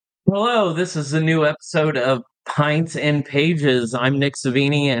Hello, this is a new episode of Pints and Pages. I'm Nick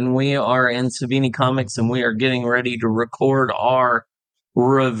Savini, and we are in Savini Comics, and we are getting ready to record our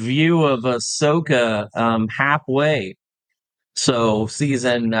review of Ahsoka halfway. So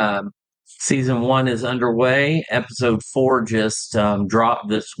season one is underway. Episode 4 just dropped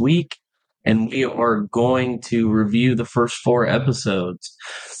this week, and we are going to review the first 4 episodes.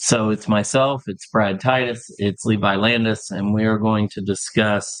 So it's myself, it's Brad Titus, it's Levi Landis, and we are going to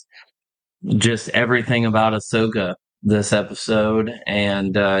discuss just everything about Ahsoka this episode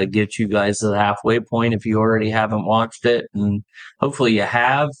and get you guys to the halfway point if you already haven't watched it. And hopefully you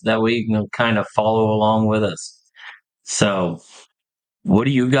have. That way you can kind of follow along with us. So, what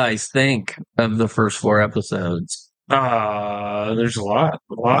do you guys think of the first 4 episodes? There's a lot.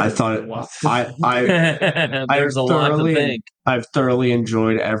 I thought There's a lot to think. I've thoroughly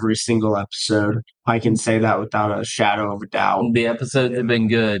enjoyed every single episode. I can say that without a shadow of a doubt. The episodes have been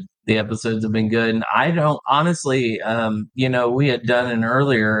good. And I don't honestly, we had done an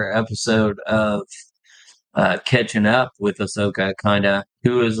earlier episode of catching up with Ahsoka, kind of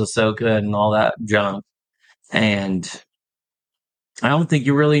who is Ahsoka and all that junk. And I don't think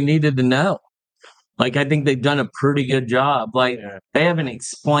you really needed to know. Like, I think they've done a pretty good job. Like, they haven't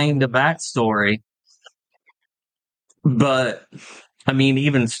explained the backstory. But, I mean,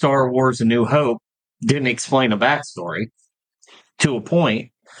 even Star Wars A New Hope didn't explain a backstory to a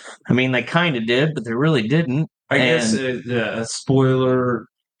point. I mean, they kind of did, but they really didn't. I guess a spoiler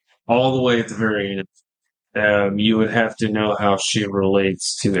all the way at the very end. You would have to know how she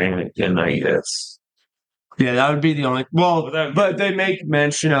relates to Anakin, I guess. Yeah, that would be the only. Well, but they make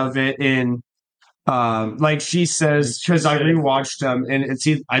mention of it in, like she says, because I rewatched them, and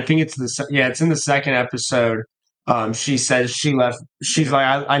I think it's it's in the second episode. She says she left. She's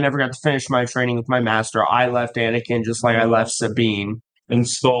like, I never got to finish my training with my master. I left Anakin just like I left Sabine. And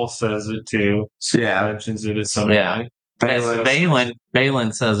Skull says it too. Yeah, mentions it as something. Yeah,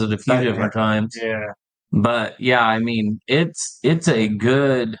 Balin says it a few different times. Yeah, but yeah, I mean, it's a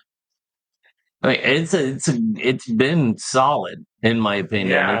good. I mean, it's been solid in my opinion.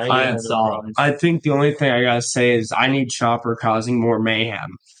 Yeah, it's been solid. I think the only thing I gotta say is I need Chopper causing more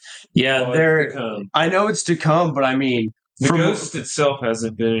mayhem. Yeah, I know it's to come, but I mean, the Ghost itself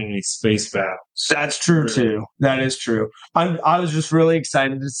hasn't been in any space battles. That's true too. That is true. I was just really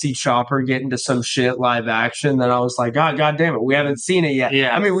excited to see Chopper get into some shit live action. Then I was like, God damn it, we haven't seen it yet.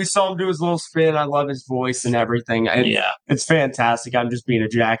 Yeah. I mean, we saw him do his little spin. I love his voice and everything. It's fantastic. I'm just being a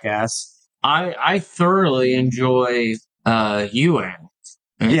jackass. I thoroughly enjoy Yuang.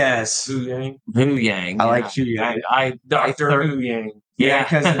 Yes, Hu Yang. I like Hu Yang. Dr. Hu Yang. Yeah,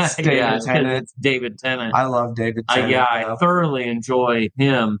 because it's David Tennant. It's David Tennant. I love David Tennant. I thoroughly enjoy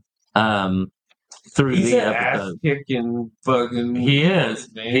him through He's the an episode. Ass-kicking fucking. He is.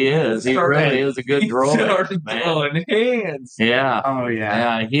 He is. He really is a good droid. Started throwing hands. Yeah. Oh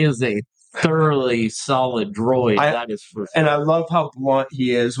yeah. Yeah. He is a thoroughly solid droid. That is for sure. And I love how blunt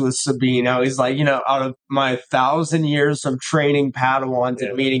he is with Sabine. How he's like, out of my 1,000 years of training Padawans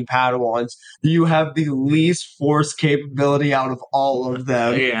and meeting Padawans, you have the least force capability out of all of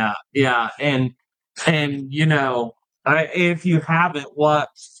them. Yeah. And if you haven't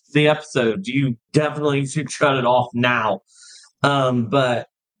watched the episode, you definitely should shut it off now. But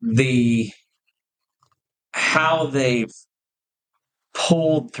how they've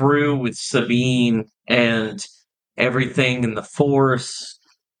pulled through with Sabine and everything in the Force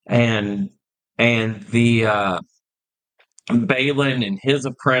and the Balin and his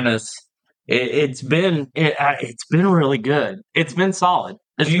apprentice, it's been really good. It's been solid.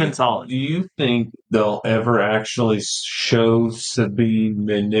 Been solid. Do you think they'll ever actually show Sabine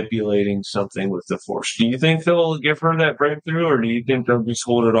manipulating something with the Force? Do you think they'll give her that breakthrough, or do you think they'll just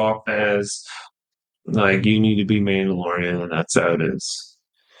hold it off as like, you need to be Mandalorian and that's how it is?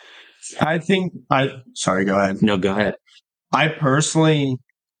 Sorry, go ahead. No, go ahead. I personally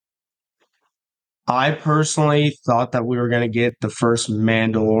thought that we were going to get the first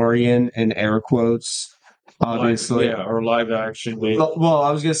Mandalorian in air quotes. Obviously. Or live action. Well, I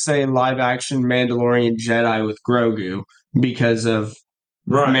was going to say live action Mandalorian Jedi with Grogu because of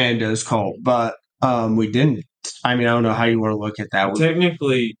Mando's cult, but we didn't. I mean, I don't know how you want to look at that.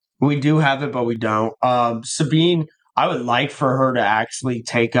 Technically, we do have it, but we don't. Sabine, I would like for her to actually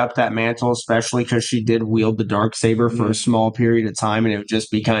take up that mantle, especially because she did wield the Darksaber for a small period of time, and it would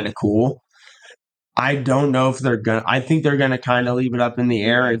just be kind of cool. I don't know if they're going to... I think they're going to kind of leave it up in the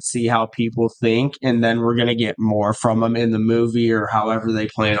air and see how people think, and then we're going to get more from them in the movie or however they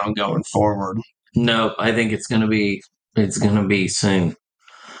plan on going forward. No, I think it's going to be soon.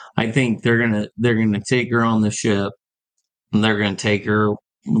 I think they're going to take her on the ship, and they're going to take her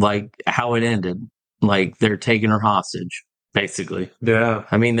like how it ended. Like they're taking her hostage, basically. Yeah.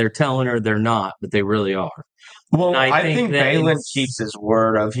 I mean, they're telling her they're not, but they really are. Well, And I think that Balin it's- keeps his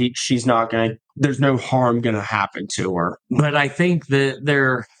word of she's not gonna. There's no harm gonna happen to her. But I think that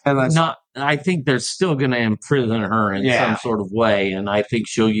they're Unless, not. I think they're still going to imprison her in Yeah. some sort of way, and I think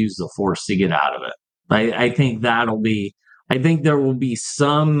she'll use the force to get out of it. I think that'll be. I think there will be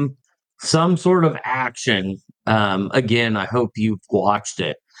some sort of action. Again, I hope you've watched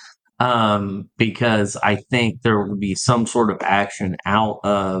it, because I think there will be some sort of action out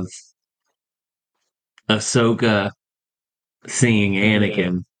of Ahsoka seeing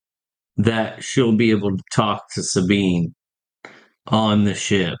Anakin that she'll be able to talk to Sabine on the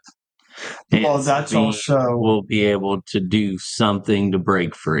ship. And Well, that's Sabine also- will be able to do something to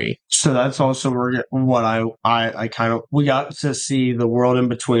break free. so that's also what I kind of we got to see the World in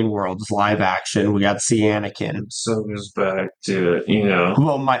Between Worlds live action. We got to see Anakin. So goes back to it, you know.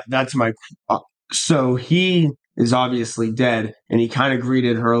 Well, that's my. So he is obviously dead, and he kind of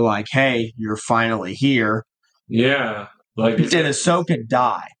greeted her like, "Hey, you're finally here." Yeah. Like Did Ahsoka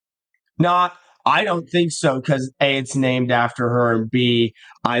die? Not. I don't think so because A, it's named after her, and B,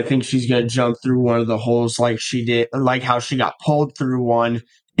 I think she's gonna jump through one of the holes like she did, like how she got pulled through one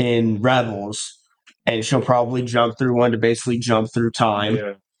in Rebels, and she'll probably jump through one to basically jump through time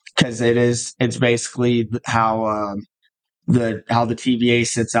Yeah. because it's basically how the TVA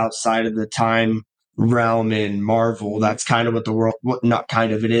sits outside of the time realm in Marvel. That's kind of what the world, what not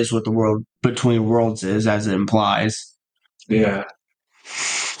kind of, it is what the World Between Worlds is, as it implies. Yeah.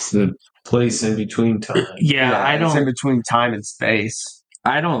 It's the place in between time. Yeah, I It's in don't. between time and space.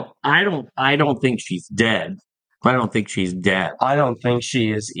 I don't think she's dead. I don't think she's dead I don't think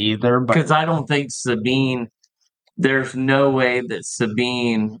she is either, but because I don't think Sabine. There's no way that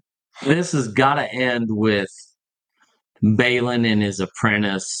Sabine. This has got to end with Balin and his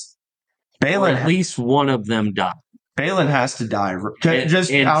apprentice, or Balin at least one of them die. Balin has to die.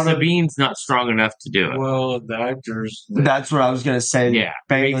 And Out of Sabine's not strong enough to do it. Well, the actors. that's what I was gonna say. Yeah,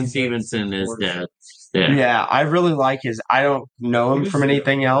 Ray Balin Stevenson is dead. Yeah, I really like his. I don't know him Who's from the-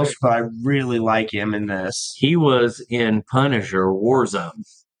 anything else, but I really like him in this. He was in Punisher Warzone.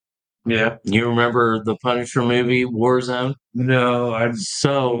 Yeah. You remember the Punisher movie Warzone? No, I'm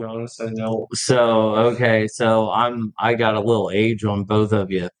So honest. I know. okay, so I got a little age on both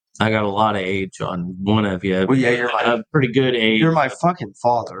of you. I got a lot of age on one of you. Well, yeah, you're my A pretty good age. you're my fucking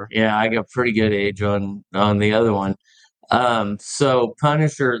father. Yeah, I got pretty good age on the other one. So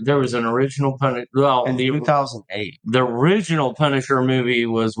Punisher, there was an original Punisher. Well, In 2008. the original Punisher movie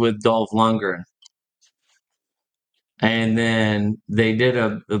was with Dolph Lundgren. And then they did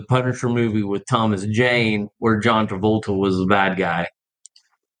a Punisher movie with Thomas Jane where John Travolta was the bad guy.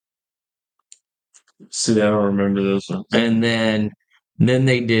 See, I don't remember this one. And then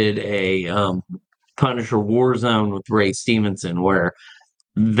they did a Punisher Warzone with Ray Stevenson where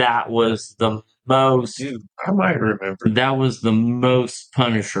that was the most Dude, I might remember. that was the most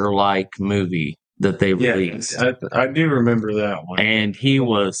Punisher like movie that they Yeah, released. I do remember that one. And he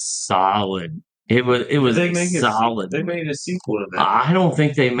was solid. It was solid. They made a sequel to that. I don't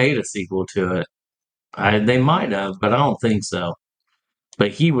think they made a sequel to it. They might have, but I don't think so.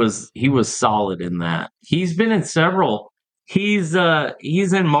 But he was solid in that. He's been in several. He's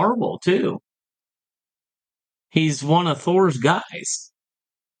in Marvel too. He's one of Thor's guys.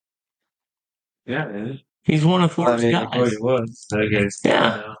 Yeah, man. He's one of Thor's Oh, guys. he was. I guess.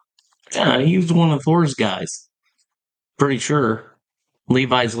 Yeah. Yeah, he was one of Thor's guys. Pretty sure.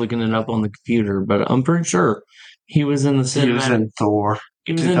 Levi's looking it up on the computer, but I'm pretty sure he was in the cinematic. He was in Thor.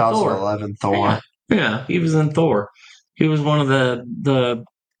 He was in Thor. 2011 Thor. Yeah, he was in Thor. He was one of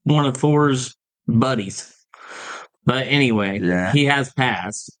one of Thor's buddies. But anyway, Yeah. he has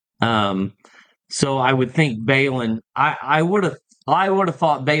passed. So I would think Balin. I would have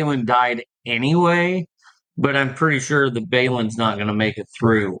thought Balin died anyway, but I'm pretty sure that Balin's not going to make it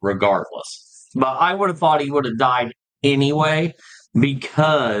through regardless. But I would have thought he would have died anyway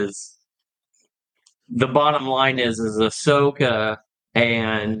because the bottom line is Ahsoka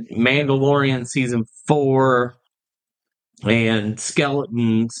and Mandalorian season 4 and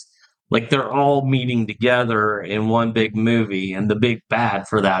Skeletons, like they're all meeting together in one big movie, and the big bad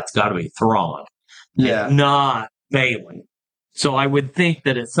for that's got to be Thrawn, Yeah. not Balin. So I would think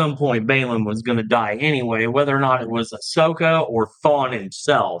that at some point Balin was going to die anyway, whether or not it was Ahsoka or Thrawn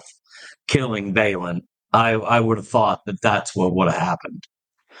himself killing Balin. I would have thought that that's what would have happened.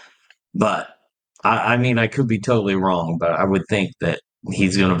 But I mean, I could be totally wrong, but I would think that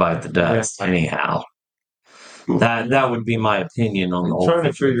he's going to bite the dust anyhow. That would be my opinion on the I'm whole trying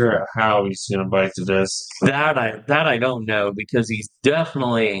to situation. figure out how he's going to bite the dust. That I don't know, because he's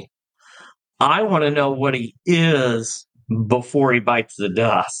definitely. I want to know what he is before he bites the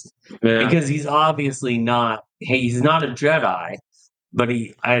dust, Yeah. because he's obviously not. He's not a Jedi, but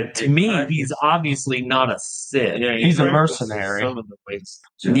to me, he's obviously not a Sith. Yeah, He's a practices mercenary. Some of the ways.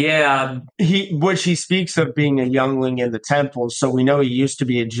 Yeah, Which he speaks of being a youngling in the temple, so we know he used to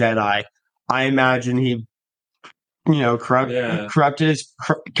be a Jedi. I imagine he, corrupted his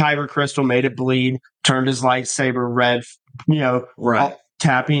kyber crystal, made it bleed, turned his lightsaber red, right.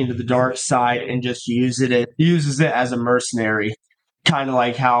 tapping into the dark side, and just uses it as a mercenary, kind of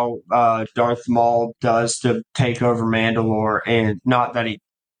like how Darth Maul does to take over Mandalore, and not that he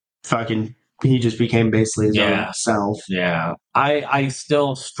just became basically his own self. Yeah, I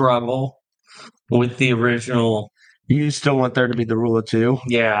still struggle with the original. You still want there to be the rule of two?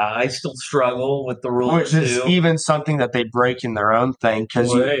 Yeah, I still struggle with the rule Which of is two. even something that they break in their own thing. Because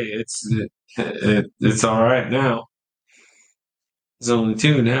Well, hey, it's all right now. There's only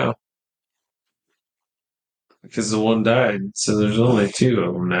two now because the one died, so there's only two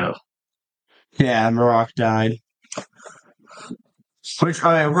of them now. yeah, Marok died. Which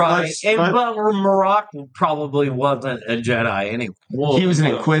Right, but Morocco probably wasn't a Jedi anyway. Well, he was an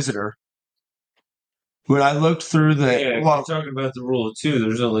Inquisitor. When I looked through Yeah, if you're talking about the rule of two,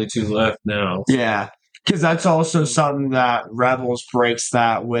 there's only two left now. Yeah, because that's also something that Rebels breaks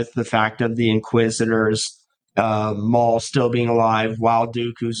that with the fact of the Inquisitors, Maul still being alive while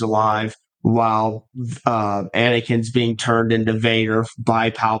Dooku's alive, while Anakin's being turned into Vader by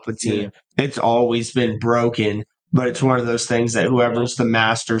Palpatine. Yeah. It's always been broken, but it's one of those things that whoever's the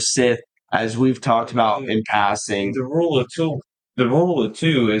Master Sith, as we've talked about in passing. The rule of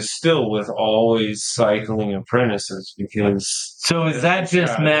two is still with always cycling apprentices, because. So is that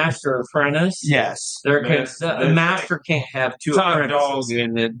just Master Apprentice? Yes. The Master can't have two top apprentices. dog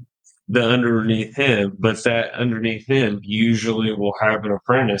and then the underneath him, but that underneath him usually will have an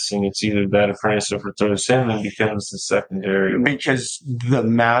apprentice, and it's either that apprentice overthrows him and becomes the secondary. Because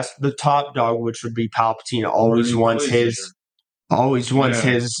the top dog, which would be Palpatine, always wants his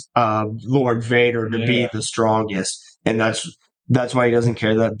Lord Vader to be the strongest, and that's why he doesn't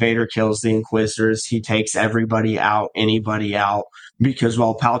care that Vader kills the Inquisitors. He takes anybody out, because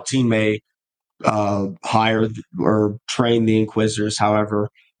while Palpatine may hire or train the Inquisitors, however,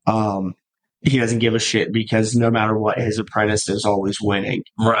 he doesn't give a shit, because no matter what, his apprentice is always winning.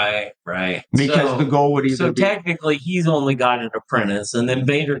 Right. Because the goal would either be... technically, he's only got an apprentice, and then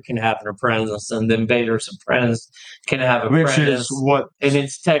Vader can have an apprentice, and then Vader's apprentice can have an apprentice. And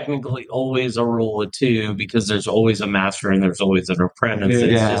it's technically always a rule of two, because there's always a master and there's always an apprentice.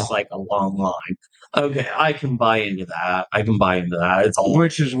 It's just like a long line. Okay, I can buy into that. It's all.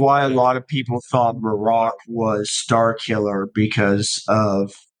 Which is why a lot of people thought Marok was Starkiller, because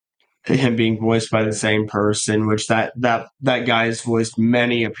of him being voiced by the same person, which that guy has voiced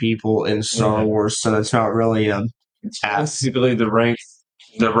many of people in Star Wars, so it's not really basically the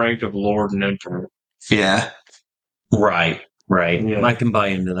rank of Lord and Emperor. Yeah. Right. Yeah. I can buy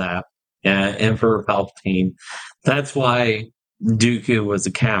into that. Yeah, Emperor Palpatine. That's why Dooku was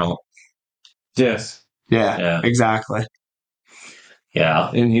a count. Yes. Yeah. Exactly.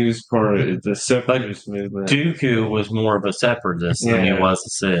 Yeah. And he was part of the separatist movement. Dooku was more of a separatist than he was a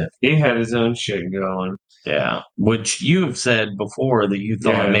Sith. He had his own shit going. Yeah. Which you have said before that you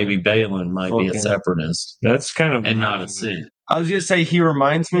thought maybe Balin might be a separatist. That's kind of... And not a Sith. I was going to say, he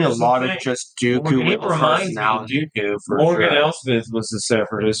reminds me a lot of just Dooku. He reminds me of Dooku for Morgan Elsbeth was a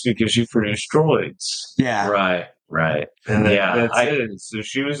separatist because she produced droids. Yeah. Right. And that's it. So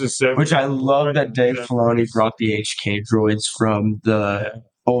she was a separatist. Which I love that Dave Filoni brought the HK droids from the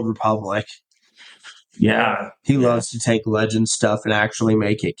Old Republic. Yeah. He loves to take legend stuff and actually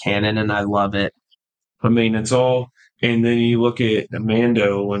make it canon, and I love it. I mean, it's all... And then you look at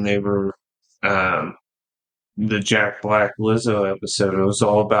Mando when they were... the Jack Black Lizzo episode, it was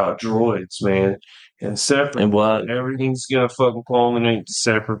all about droids, man. And separate. And what? Everything's going to fucking culminate to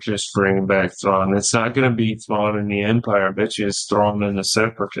Separatists bringing back Thrawn. It's not going to be Thrawn in the Empire. I bet you it's Thrawn in the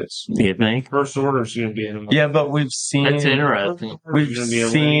Separatists. You think? First Order's going to be in... Yeah, but we've seen... That's interesting. We've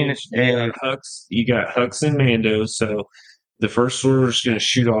seen... You got Hux and Mando, so the First Order's going to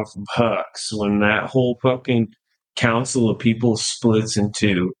shoot off of Hux. When that whole fucking council of people splits in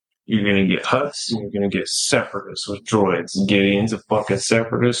two, you're going to get Hux and you're going to get Separatists with droids. And Gideon's a fucking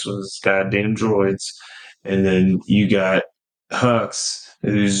Separatist with his goddamn droids. And then you got Hux,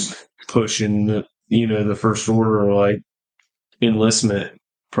 who's pushing the First Order, like, enlistment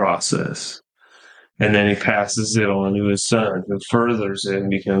process. And then he passes it on to his son, who furthers it and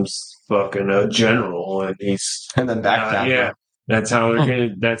becomes fucking a general, and he's And then backstab yeah. her. That's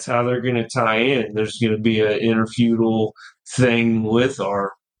how they're gonna tie in. There's gonna be an interfeudal thing with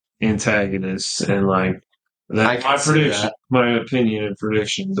our antagonists, and like that's my prediction, my opinion and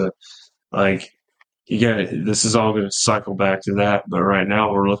prediction. But like you got this is all gonna cycle back to that. But right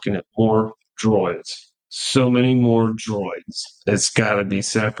now we're looking at more droids. So many more droids. It's got to be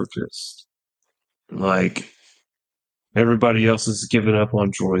separatists. Like everybody else is giving up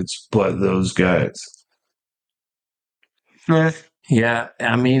on droids, but those guys. Yeah,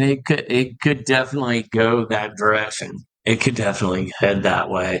 I mean it could definitely go that direction. It could definitely head that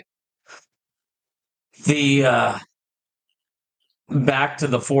way. The back to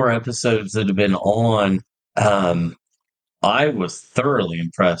the 4 episodes that have been on, I was thoroughly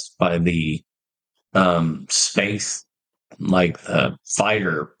impressed by the space, like the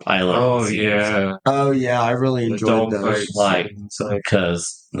fighter pilot. Oh yeah, I really the enjoyed those. dogfights.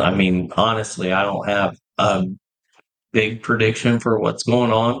 Because I mean, honestly, I don't have a big prediction for what's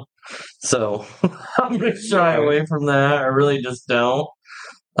going on, so I'm gonna shy away from that. I really just don't.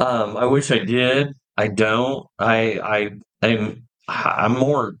 I wish I did. I don't. I'm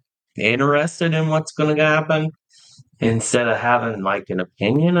more interested in what's going to happen instead of having like an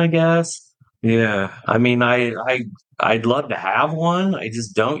opinion, I guess. Yeah, I mean, I'd love to have one. I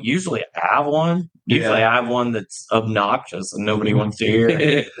just don't usually have one. Usually, I have one that's obnoxious and nobody wants to hear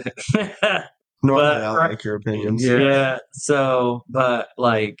it. Normally, I like your opinions. Yeah. So, but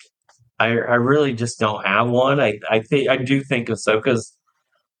like, I really just don't have one. I do think Ahsoka's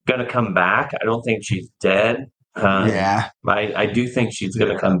gonna come back. I don't think she's dead. I do think she's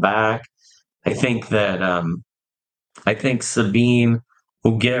gonna come back. I think that I think Sabine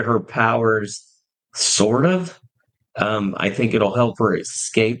will get her powers sort of. I think it'll help her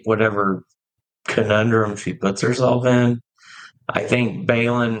escape whatever conundrum she puts herself in. I think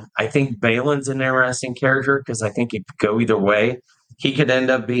Balin's an interesting character because I think it could go either way. He could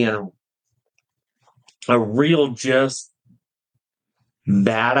end up being a real just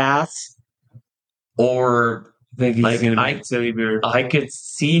badass, or think he's like gonna be a teddy bear. I could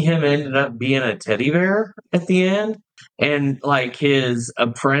see him ended up being a teddy bear at the end, and like his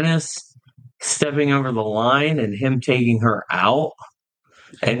apprentice stepping over the line and him taking her out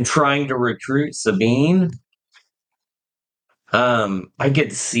and trying to recruit Sabine. I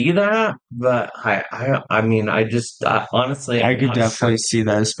could see that, but I mean, honestly, I could definitely see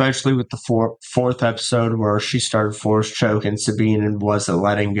that, especially with the fourth episode where she started force choking Sabine and wasn't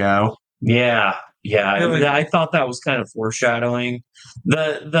letting go. Yeah, I thought that was kind of foreshadowing.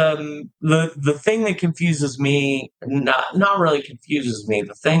 The thing that confuses me, not really confuses me.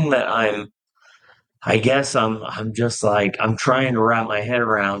 The thing that I guess I'm just like I'm trying to wrap my head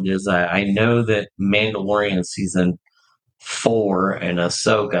around is I know that Mandalorian season 4 and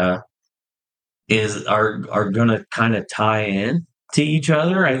Ahsoka are gonna kind of tie in to each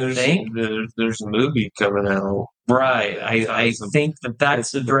other. I think there's a movie coming out. Right. I think that's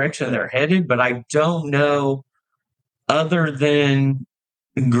the direction they're headed, but I don't know, other than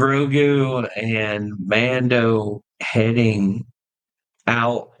Grogu and Mando heading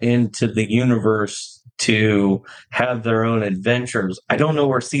out into the universe to have their own adventures. I don't know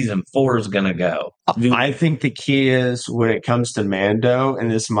where season 4 is going to go. I think the key is when it comes to Mando,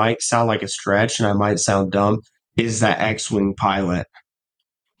 and this might sound like a stretch and I might sound dumb, is that X-Wing pilot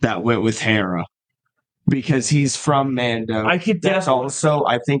that went with Hera. Because he's from Mando. I could definitely. Also,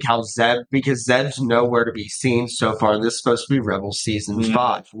 I think how Zeb, because Zeb's nowhere to be seen so far. This is supposed to be Rebel season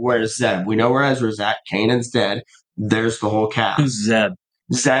 5. Where's Zeb? We know where Ezra's at. Kanan's dead. There's the whole cast. Who's Zeb?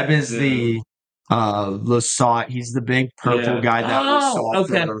 Zeb is the Lasat. He's the big purple guy that we saw.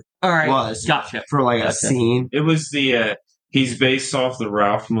 Okay. All right. Was gotcha. For like a scene. It was the he's based off the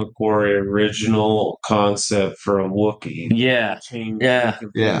Ralph McQuarrie original concept for a Wookiee. Yeah.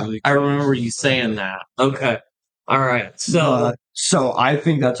 I remember you saying that. Okay. All right. So I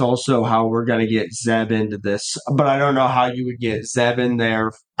think that's also how we're going to get Zeb into this. But I don't know how you would get Zeb in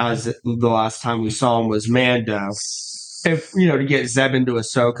there, as the last time we saw him was Mando. If, to get Zeb into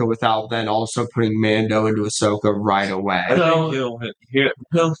Ahsoka without then also putting Mando into Ahsoka right away. I think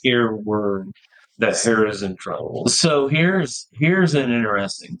he'll hear word that Hera's in trouble. So here's an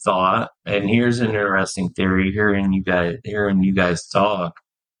interesting thought, and here's an interesting theory. Hearing you guys talk.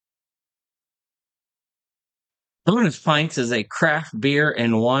 Bonus Pints is a craft beer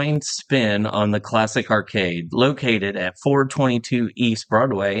and wine spin on the classic arcade, located at 422 East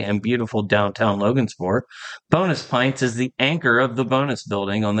Broadway in beautiful downtown Logansport. Bonus Pints is the anchor of the Bonus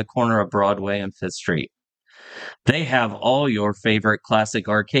Building on the corner of Broadway and 5th Street. They have all your favorite classic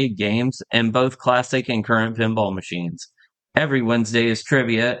arcade games and both classic and current pinball machines. Every Wednesday is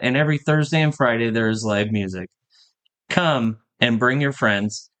trivia, and every Thursday and Friday there is live music. Come and bring your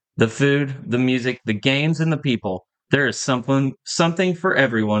friends. The food, the music, the games, and the people. There is something for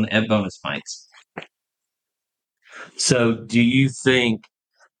everyone at Bonus Pints. So, do you think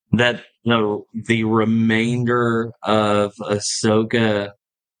that the remainder of Ahsoka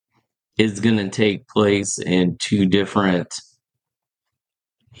is going to take place in two different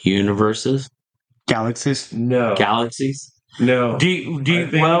universes, Galaxies. No, galaxies? no. Do you, I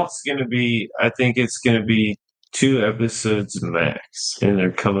think it's gonna be. I think it's gonna be 2 episodes max, and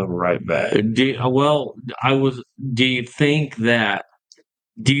they're coming right back. do you think that?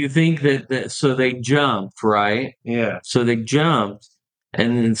 Do you think that? So they jumped, right? Yeah, So they jumped,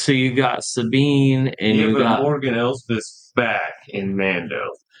 and then so you got Sabine, and yeah. you But got Morgan Elsbeth's back in Mando.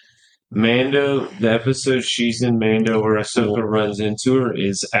 Mando, the episode she's in Mando where Ahsoka runs into her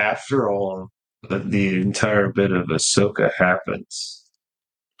is after all the entire bit of Ahsoka happens.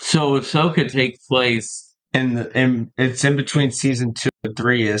 so Ahsoka takes place It's in between season 2 and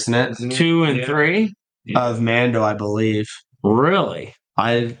 3, isn't it? 2 and Yeah. 3. Of Mando, I believe. Really?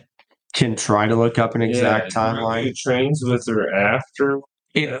 I can try to look up an exact Yeah, timeline. Grogu trains with her after.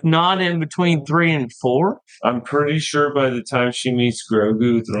 It's not in between 3 and 4. I'm pretty sure by the time she meets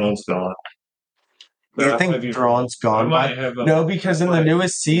Grogu, Thrawn's gone. But You I think might be Thrawn's wrong. gone? I might have a- No, because in I the might-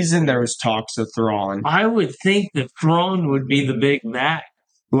 newest season there was talks of Thrawn. I would think that Thrawn would be the big bad.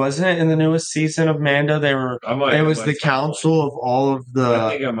 Wasn't it in the newest season of Mando? I might It have was my the timeline. council of all of I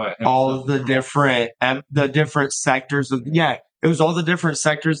think the I might have all of something the wrong. different sectors of it was all the different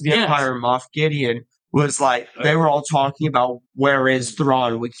sectors of the Yes. Empire. And Moff Gideon was like they were all talking about where is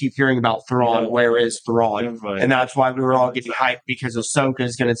Thrawn. We keep hearing about Thrawn. Yeah. Where is Thrawn? Never mind. And that's why we were all getting hyped because Ahsoka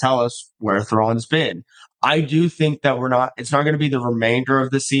is going to tell us where Thrawn's been. I do think that it's not going to be the remainder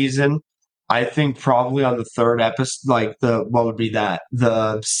of the season. I think probably on the third episode, like what would be that?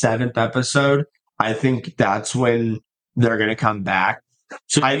 The 7th episode. I think that's when they're going to come back.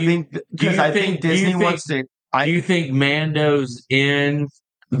 So I think because I think Disney wants to. Do you think Mando's in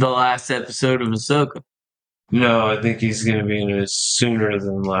the last episode of Ahsoka? No, I think he's going to be in it sooner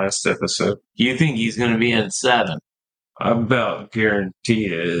than last episode. You think he's going to be in 7? I'm about guarantee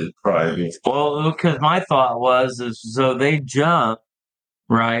it probably. Well, because my thought is so they jump,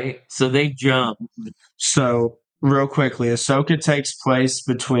 right? So they jump. So real quickly, Ahsoka takes place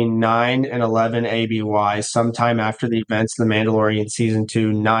between 9 and 11 ABY, sometime after the events of The Mandalorian Season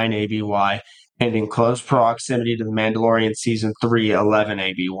 2, 9 ABY, and in close proximity to The Mandalorian Season 3, 11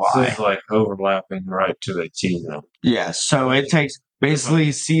 ABY. So it's like overlapping right to the T though. Yeah, so it takes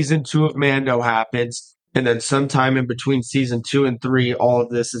basically season 2 of Mando happens, and then sometime in between season 2 and 3, all of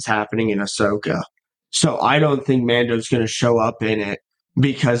this is happening in Ahsoka. So I don't think Mando's going to show up in it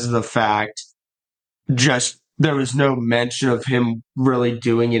because of the fact there was no mention of him really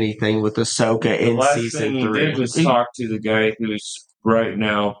doing anything with Ahsoka in last season thing he 3. did was talk to the guy who's right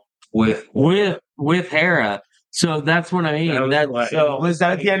now with Hera. So that's what I mean. Was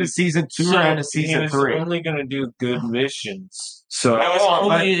that at the end of season 2 or end of season 3? He's only going to do good missions. So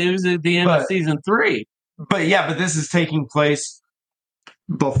it was at the end of season 3. But this is taking place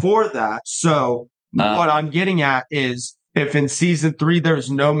before that. So what I'm getting at is if in season 3 there's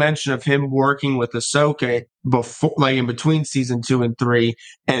no mention of him working with Ahsoka before, like in between season 2 and 3,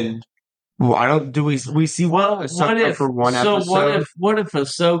 and we see Ahsoka for one episode? So what if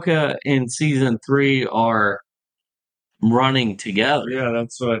Ahsoka and season 3 are running together? Yeah,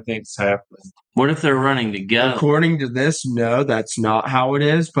 that's what I think's happening. What if they're running together? According to this, no, that's not how it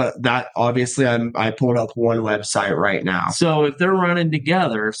is. But that obviously, I pulled up one website right now. So if they're running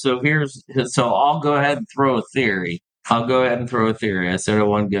together, so I'll go ahead and throw a theory. I said I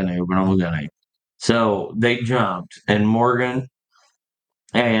wasn't gonna, but I'm gonna. So they jumped, and Morgan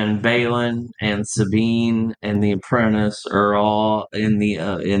and Balin and Sabine and the Apprentice are all in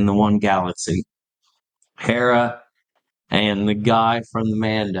the one galaxy. Hera and the guy from the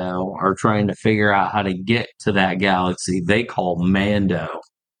Mando are trying to figure out how to get to that galaxy they call Mando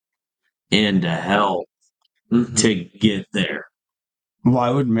into hell to get there. Why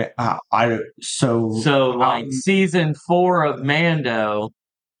would Season 4 of Mando,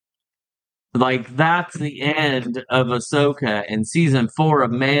 like that's the end of Ahsoka, and season 4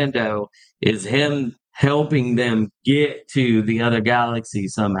 of Mando is him helping them get to the other galaxy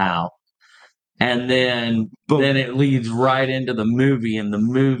somehow. And then it leads right into the movie, and the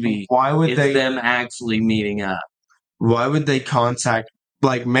movie is them actually meeting up. Why would they contact,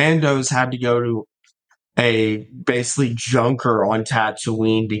 like Mando's had to go to a basically junker on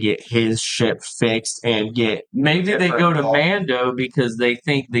Tatooine to get his ship fixed and get. Maybe they go to Mando because they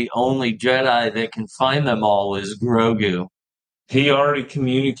think the only Jedi that can find them all is Grogu. He already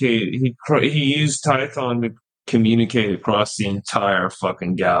communicated. He used Tython to communicate across the entire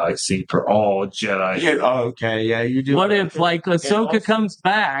fucking galaxy for all Jedi. Yeah, oh, okay, yeah, you do. What if like Ahsoka also- comes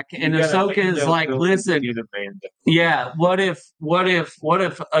back and You gotta Ahsoka think is they'll like, go listen, into the Mando. yeah, what if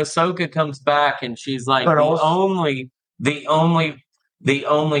Ahsoka comes back and she's like But the also- only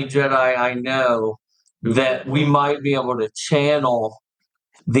Jedi I know that we might be able to channel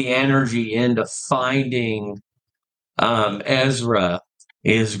the energy into finding Ezra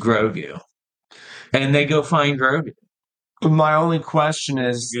is Grogu. And they go find Grogu. My only question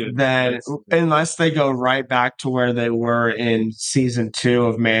is Good. then, unless they go right back to where they were in season 2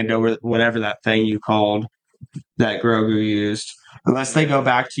 of Mando, or whatever that thing you called that Grogu used, unless they go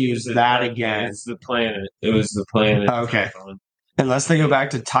back to use that again. It's the planet. It was the planet. Okay. Tython. Unless they go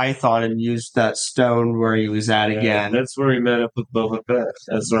back to Tython and use that stone where he was at Yeah, again. that's where he met up with Boba Fett.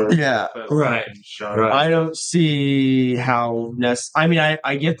 That's where Yeah, right. I don't see how I mean,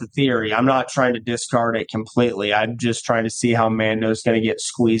 I get the theory. I'm not trying to discard it completely. I'm just trying to see how Mando's going to get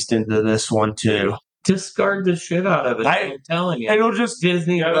squeezed into this one too. Discard the shit out of it. I'm telling you. It'll just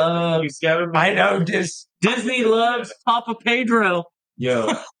Disney loves. I know Disney loves Papa Pedro.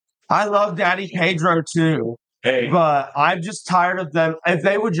 Yo, I love Daddy Pedro too. hey, But I'm just tired of them. If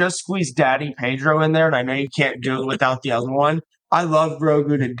they would just squeeze Daddy Pedro in there, and I know you can't do it without the other one. I love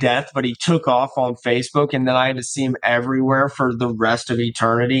Grogu to death, but he took off on Facebook, and then I had to see him everywhere for the rest of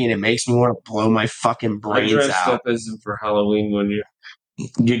eternity, and it makes me want to blow my fucking I brains dressed out. up as him for Halloween one year.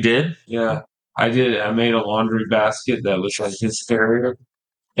 You did? Yeah, I did. I made a laundry basket that was like his carrier.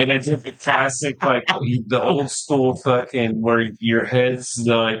 And I did the classic, like the old school fucking where your head's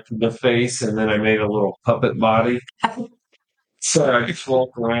like the face, and then I made a little puppet body. So I could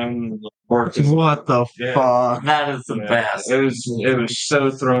walk around and work. What the Yeah. fuck? That is the Yeah. best. It was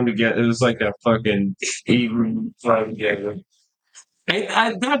so thrown together. It was like a fucking evening thrown together.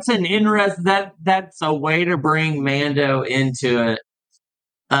 That's an that's a way to bring Mando into it.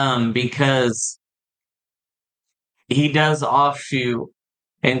 Because he does offshoot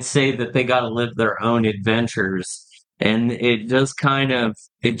and say that they got to live their own adventures. And I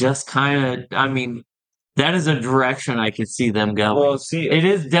mean, that is a direction I could see them going. Well, see, It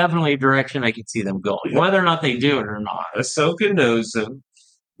is definitely a direction I could see them going, whether or not they do it or not. Ahsoka knows him.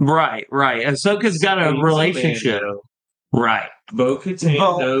 Right. Ahsoka's got a relationship. Mando. Right. Bo-Katan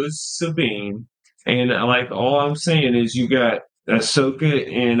Well- knows Sabine, and like all I'm saying is you got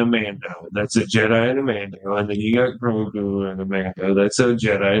Ahsoka and a Mando. That's a Jedi and a Mando, and then you got Grogu and a Mando. That's a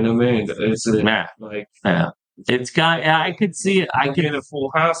Jedi and a Mando. It's a, Yeah. like It's got. I could see it. I get could. a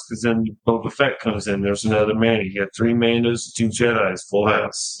full house because then Boba Fett comes in. There's another man. You got 3 Mandos, 2 Jedi's, full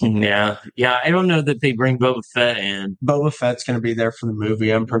house. Yeah. I don't know that they bring Boba Fett in. Boba Fett's going to be there for the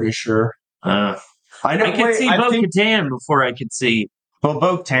movie, I'm pretty sure. I know. could see I think Bo-Katan before I could see.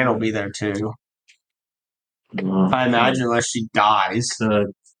 Bo-Katan will be there too. I imagine, unless she dies.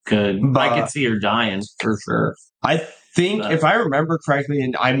 Good. But- I could see her dying for sure. I think, if I remember correctly,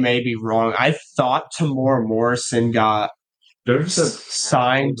 and I may be wrong, I thought Tamora Morrison got There's a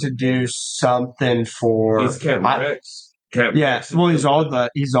signed to do something for. He's Captain Rex. Captain Yeah, Rex. well, he's all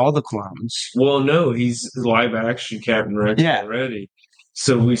the clones. Well, no, he's live action Captain Rex Yeah. already.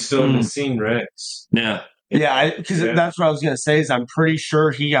 So we still haven't seen Rex. Yeah. Yeah, because Yeah. that's what I was gonna say. Is I'm pretty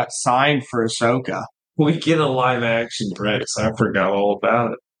sure he got signed for Ahsoka. We get a live action Rex. I forgot all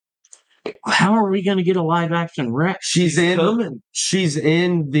about it. How are we going to get a live action Rex? She's in. Coming. She's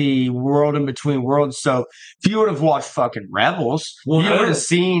in the world in between worlds. So if you would have watched fucking Rebels, Well, you no. would have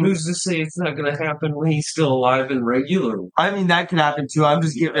seen. Who's to say it's not going to happen when he's still alive and regular? I mean, that could happen too. I'm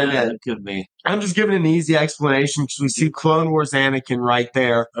just giving It could be. an easy explanation because we see Clone Wars Anakin right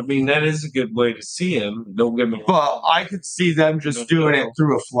there. I mean, that is a good way to see him. Don't get me wrong. But I could see them just doing it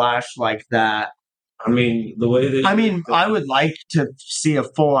through a flash like that. I mean, the way they. I mean, I would like to see a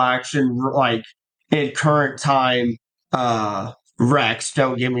full action, like in current time, Rex.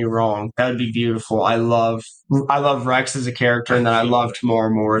 Don't get me wrong, that would be beautiful. I love Rex as a character, and then I love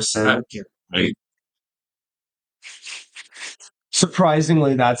Tamora Morrison. Right.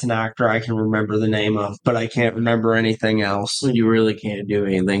 Surprisingly, that's an actor I can remember the name of, but I can't remember anything else. You really can't do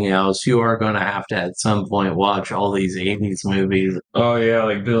anything else. You are going to have to, at some point, watch all these 80s movies. Oh, yeah,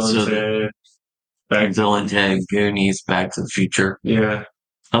 like Bill and So- Ted. Bill and Ted, Goonies, Back to the Future. Yeah.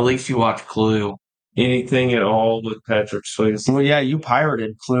 At least you watch Clue. Anything at all with Patrick Swayze. Well, yeah, you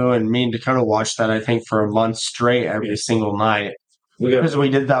pirated Clue, and me and Dakota watched that, I think, for a month straight every single night. We got, Because we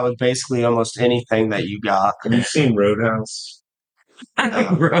did that with basically almost anything that you got. have you seen Roadhouse?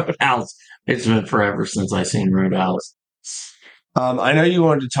 Roadhouse. It's been forever since I seen Roadhouse. I know you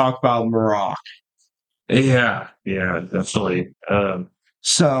wanted to talk about Morocco. Yeah, definitely.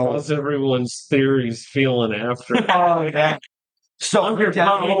 So, How's everyone's theories feeling after? oh yeah. So I'm your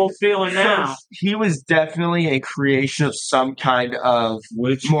whole feeling now. he was definitely a creation of some kind of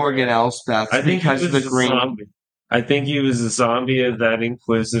Which Morgan Elspeth I think because he of was the a green. zombie. I think he was a zombie of that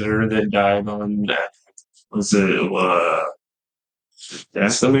Inquisitor that died on that. Was it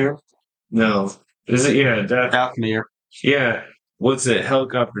Dathomir? No. Is it? Yeah, Dathomir. Yeah. What's it?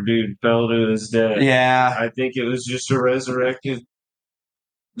 Helicopter dude fell to his death. Yeah. I think it was just a resurrected,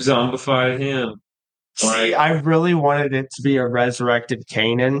 zombified him. See, I really wanted it to be a resurrected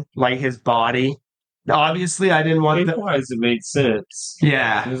Kanan, like his body. Obviously, I didn't want the. Wise, it made sense.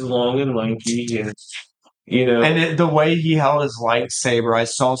 Yeah. He was long and lanky, and And the way he held his lightsaber, I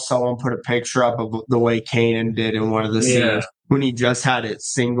saw someone put a picture up of the way Kanan did in one of the scenes when he just had it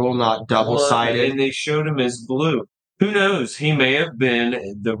single, not double sided. and they showed him as blue. Who knows? He may have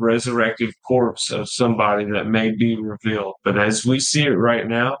been the resurrected corpse of somebody that may be revealed. But as we see it right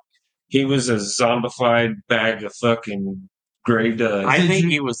now, he was a zombified bag of fucking gray dust. I think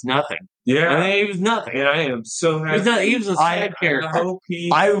he was nothing. Yeah, I think he was nothing. and I am so happy. He was a side character.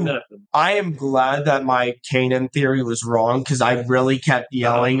 I am glad that my Kanan theory was wrong because I really kept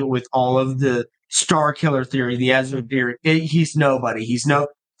yelling with all of the Star Killer theory, the Ezra theory. He's nobody.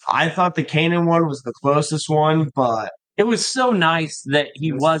 I thought the Kanan one was the closest one, but it was so nice that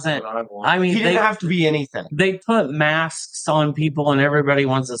he wasn't. I mean, he didn't have to be anything. They put masks on people, and everybody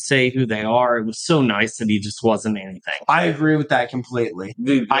wants to say who they are. It was so nice that he just wasn't anything. I agree with that completely.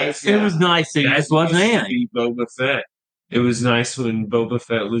 Dude, it was nice that he just wasn't anything. Boba Fett. It was nice when Boba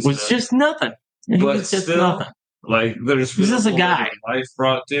Fett was just nothing. He was just nothing. Like there's just a guy. Life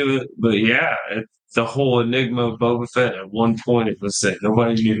brought to it, but yeah, the whole enigma of Boba Fett. At one point, it was that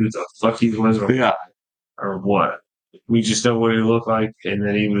nobody knew who the fuck he was, or what. We just know what he looked like, and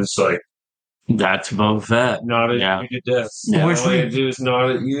then he was like, "That's Boba Fett." Not at you to death. Yeah. Which we do is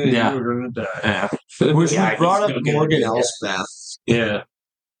not at you, and you were going to die. Yeah. Which we brought up Morgan Elspeth. Yeah.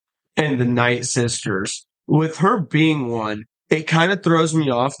 And the Night Sisters. With her being one, it kind of throws me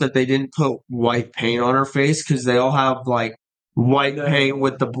off that they didn't put white paint on her face because they all have like white paint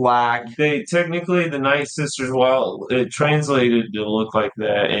with the black. They technically the Night Sisters, while it translated to look like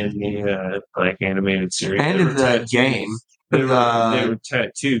that in the like animated series and in the game, they were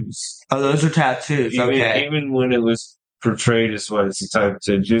tattoos. Oh, those are tattoos. Even when it was portrayed as what it's type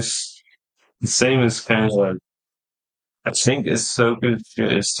to just the same as kind of like I think Ahsoka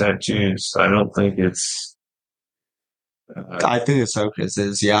is tattoos. I don't think it's. I think Ahsoka's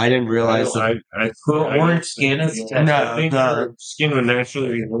is. Yeah, I didn't realize that. Orange skin is no. I think her skin would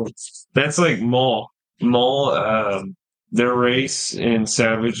naturally. That's like Maul. Maul, their race and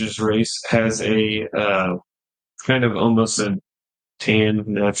Savage's race has a kind of almost a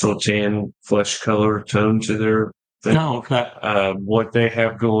natural tan flesh color tone to their thing. Oh, okay. What they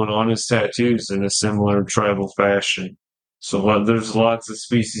have going on is tattoos in a similar tribal fashion. So there's lots of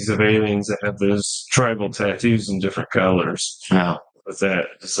species of aliens that have those tribal tattoos in different colors. Yeah. With that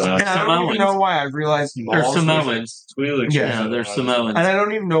design. I don't even know why I realized they're Samoans. Yeah, they're Samoans. And I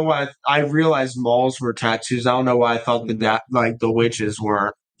don't even know why I realized Mauls were tattoos. I don't know why I thought that like the witches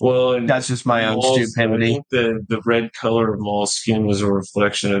were. Well, and that's just my own stupidity. I think the red color of Maul's skin was a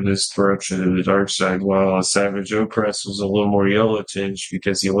reflection of his corruption to the dark side, while Savage Opress was a little more yellow tinged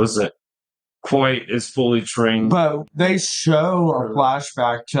because he wasn't quite as fully trained. But they show a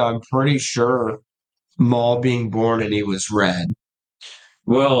flashback to, I'm pretty sure, Maul being born and he was red.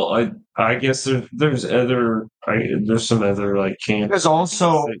 Well, I guess there's some other like camps. There's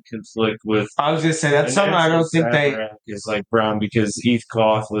also that conflict with. I was gonna say that's something I don't think Zabrak is like brown because Eth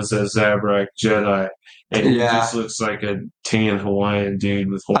Koth was a Zabrak Jedi, and he just looks like a tan Hawaiian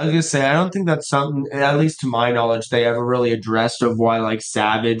dude with. I was gonna say I don't think that's something, at least to my knowledge, they ever really addressed of why like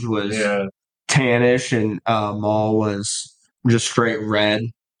Savage was tannish and Maul was just straight red.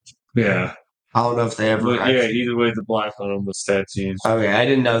 Yeah. I don't know if they ever. Either way, the black on them was tattoos. Okay, I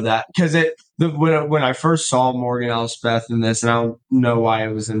didn't know that because when I first saw Morgan Elspeth in this, and I don't know why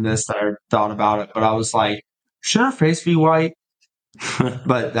it was in this that I thought about it, but I was like, should her face be white?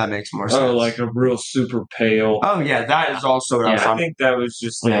 But that makes more sense. Oh, like a real super pale. Oh yeah, that is also. I think that was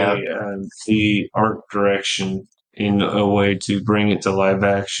just the art direction in a way to bring it to live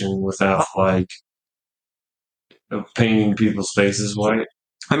action without like painting people's faces white.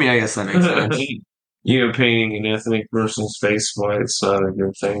 I mean, I guess that makes sense. painting an ethnic person's face white, it's not a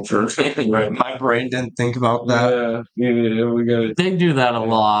good thing for right. My brain didn't think about that. Yeah, we got They do that a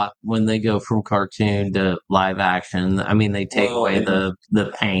lot when they go from cartoon to live action. I mean, they take away the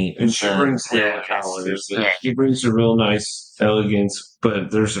paint and she brings colors. she brings a real nice elegance,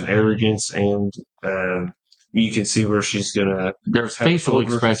 but there's an arrogance, and you can see where she's gonna. There's facial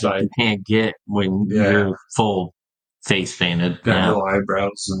expressions you can't get when you're full face painted. Got no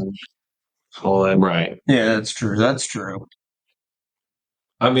eyebrows and all that. Right. Yeah, that's true. That's true.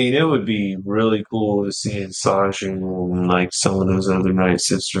 I mean, it would be really cool to see Asajj and like some of those other Night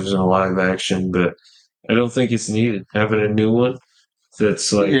Sisters in a live action, but I don't think it's needed. Having a new one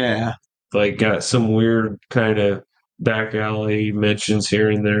that's like got some weird kind of back alley mentions here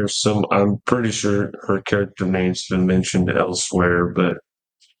and there. I'm pretty sure her character name's been mentioned elsewhere, but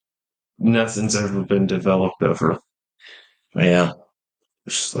nothing's ever been developed of her. Yeah.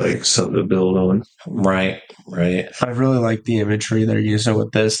 Just like something to build on. Right. I really like the imagery they're using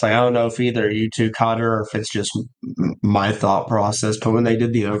with this. Like, I don't know if either you two caught her or if it's just my thought process, but when they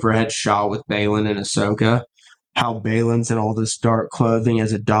did the overhead shot with Balin and Ahsoka, how Balin's in all this dark clothing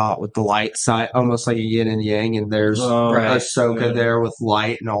as a dot with the light side, almost like a yin and yang, and there's Ahsoka there with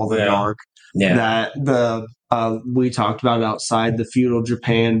light and all the dark. Yeah. That we talked about outside the feudal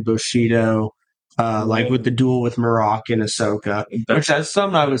Japan Bushido, like with the duel with Marok and Ahsoka, which that's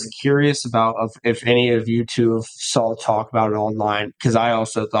something I was curious about if any of you two saw talk about it online, because I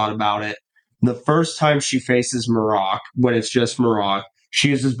also thought about it. The first time she faces Marok, when it's just Marok, she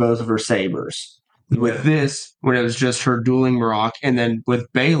uses both of her sabers. With this, when it was just her dueling Marok, and then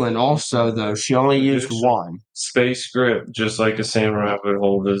with Balin also, though, she only used one. Space grip, just like a samurai would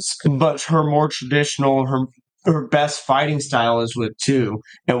hold his. But her more traditional, her best fighting style is with two,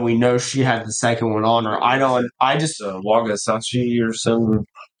 and we know she had the second one on her. I just Wagasashi or something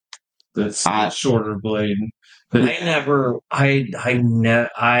that's a shorter blade. But I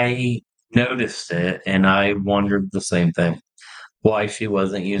noticed it, and I wondered the same thing. Why she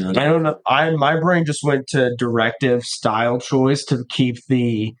wasn't using it. I don't know. My brain just went to directive style choice to keep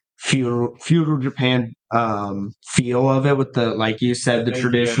the feudal Japan feel of it with the, like you said, the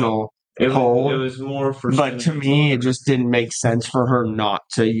traditional hold. It was more for. But to me, it just didn't make sense for her not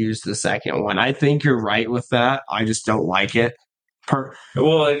to use the second one. I think you're right with that. I just don't like it.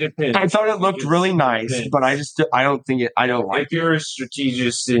 Well, it depends. I thought it looked really nice, but I don't like it. If you're a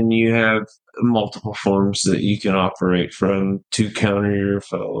strategist and you have multiple forms that you can operate from to counter your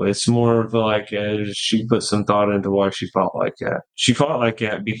foe, it's more of like she put some thought into why she fought like that. She fought like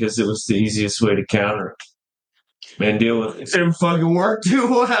that because it was the easiest way to counter it and deal with it. It didn't fucking work too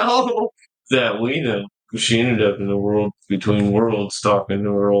well. That we know. She ended up in the world between worlds talking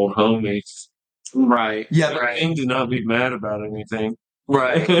to her old homies. Right. Yeah. Right. Seemed to not be mad about anything.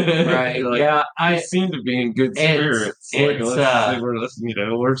 Right. Right. Like, I seem to be in good spirits.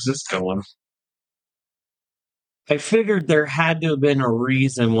 Where's this going? I figured there had to have been a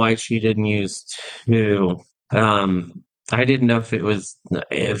reason why she didn't use two. I didn't know if it was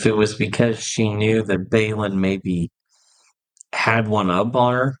because she knew that Balin maybe had one up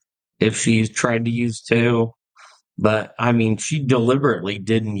on her if she tried to use two. But I mean, she deliberately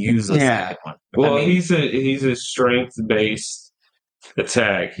didn't use a second one. Well, he's a strength based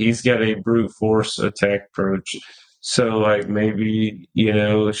attack. He's got a brute force attack approach. So, like, maybe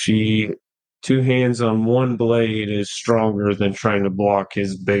she two hands on one blade is stronger than trying to block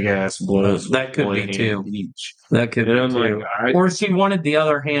his big ass blows. That could be too. Each. That could be too. Or she wanted the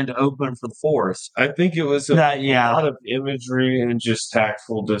other hand open for the force. I think it was a lot of imagery and just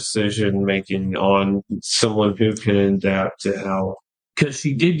tactful decision making on someone who can adapt to how. Because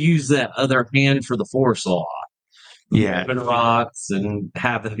she did use that other hand for the force a lot. Yeah. Open rocks and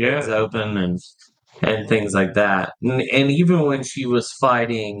having things open and things like that. And even when she was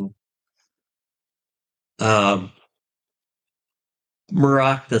fighting Marok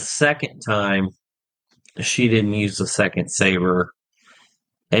the second time, she didn't use the second saber.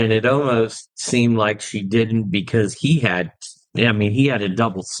 And it almost seemed like she didn't because he had a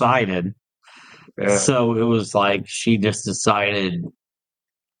double-sided. Yeah. So it was like she just decided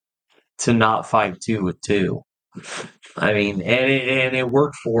to not fight two with two. I mean, and it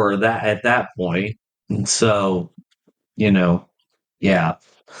worked for her that at that point. And so, yeah.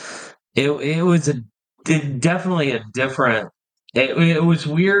 It was definitely a different. It was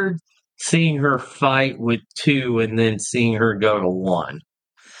weird seeing her fight with two and then seeing her go to one.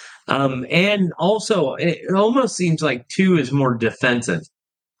 And also, it almost seems like two is more defensive,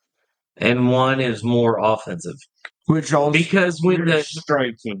 and one is more offensive. Which also because when the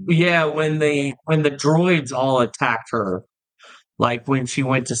striking, when the droids all attacked her, like when she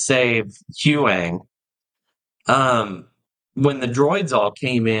went to save Huang. when the droids all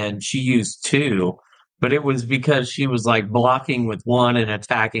came in, she used two, but it was because she was like blocking with one and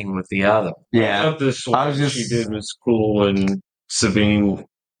attacking with the other. Yeah. I thought this I one was just- she did was cool when Sabine,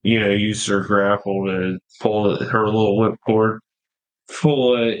 used her grapple to pull her little whipcord,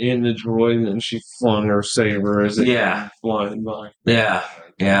 pull it in the droid, and then she flung her saber as it Yeah. came flying by. Yeah,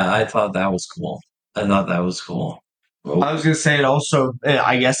 yeah, I thought that was cool. I thought that was cool. I was going to say it also,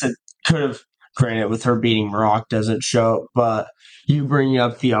 I guess it could have, granted, with her beating Marok doesn't show, but you bring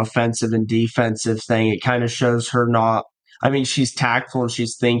up the offensive and defensive thing. It kind of shows her not, I mean, she's tactful and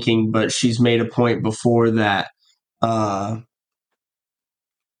she's thinking, but she's made a point before that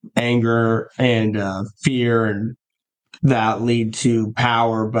anger and fear and that lead to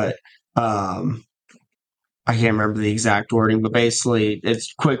power, but I can't remember the exact wording, but basically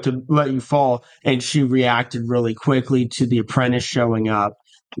it's quick to let you fall. And she reacted really quickly to the apprentice showing up,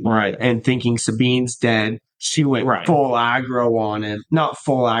 Right. and thinking Sabine's dead. She went Right. full aggro on him. Not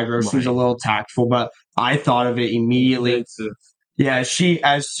full aggro, she was a Right. little tactful, but I thought of it immediately. Offensive. Yeah, she,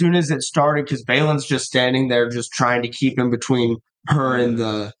 as soon as it started, because Balin's just standing there, just trying to keep him between her and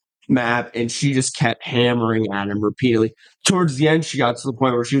the map, and she just kept hammering at him repeatedly. Towards the end, she got to the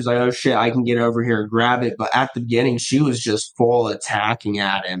point where she was like, "Oh shit, I can get over here and grab it." But at the beginning, she was just full attacking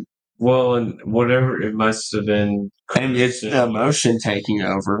at him, Well, and whatever it must have been, and it's the emotion taking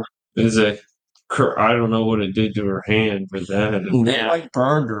over. is I don't know what it did to her hand, but that It Yeah, like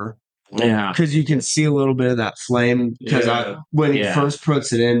burned her. yeah, Because you can see a little bit of that flame. Because Yeah. when he Yeah. first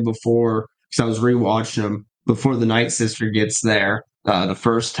puts it in before, because I was rewatching him before the Night Sister gets there the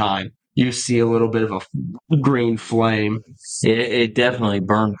first time, you see a little bit of a green flame. it definitely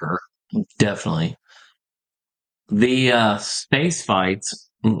burned her. Definitely. The space fights,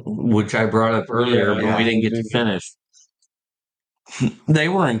 which I brought up earlier, but Yeah. we didn't get to finish. They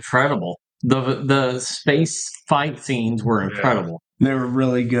were incredible. The space fight scenes were incredible. They were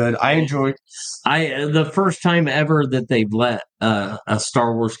really good. I enjoyed. The first time ever that they've let a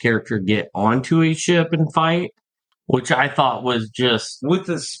Star Wars character get onto a ship and fight, which I thought was just with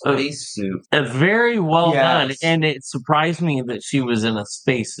the spacesuit. very well done, Yes. and it surprised me that she was in a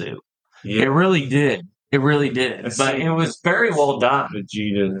spacesuit. Yeah, It really did. It really did. I've But seen it was very well done.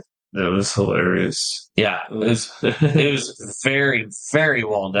 Vegeta. That was hilarious. Yeah, it was very, very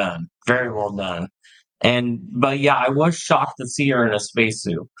well done. Very well done. But yeah, I was shocked to see her in a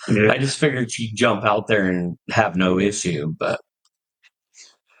spacesuit. Yeah. I just figured she'd jump out there and have no issue, but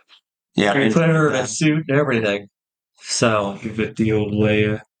Yeah, they put her in a suit and everything. So Give it the old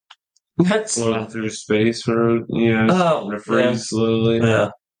Leia that's floating through space for Oh, to freeze yeah. slowly. yeah.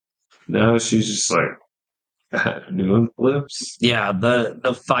 Now she's just like doing flips. Yeah,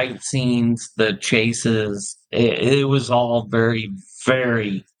 the fight scenes, the chases, it was all very,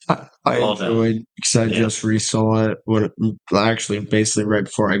 very I well done. enjoyed because I Yeah. just resaw it. When actually, basically, right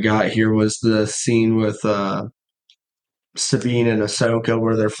before I got here was the scene with Sabine and Ahsoka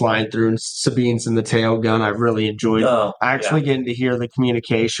where they're flying through and Sabine's in the tail gun. I really enjoyed Oh, actually getting to hear the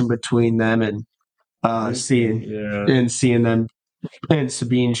communication between them and seeing them and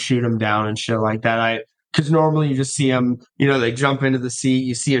Sabine shoot them down and shit like that. Because normally you just see them, they jump into the seat.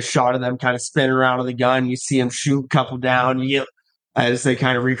 You see a shot of them kind of spin around with the gun. You see them shoot a couple down. As they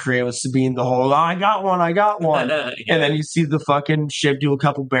kind of recreate with Sabine the whole, I got one. Yeah. And then you see the fucking ship do a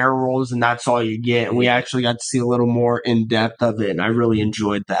couple barrel rolls, and that's all you get. And we actually got to see a little more in depth of it, and I really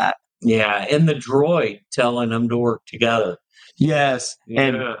enjoyed that. Yeah, and the droid telling them to work together. Yes.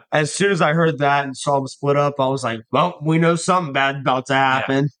 And Yeah. as soon as I heard that and saw them split up, I was like, well, we know something bad about to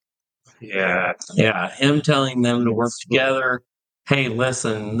happen. Yeah. Yeah, him telling them to work together. Hey,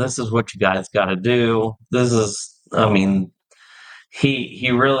 listen, this is what you guys got to do. This is, I mean, he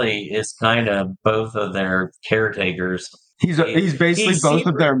really is kind of both of their caretakers. He's basically he's both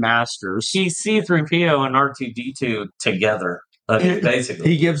of their masters. He's C-3PO and R2-D2 together. I mean, basically.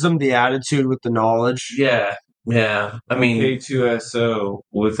 He gives them the attitude with the knowledge. Yeah. Yeah. I mean, K2SO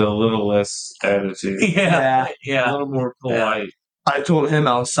with a little less attitude. yeah. A little more polite. I told him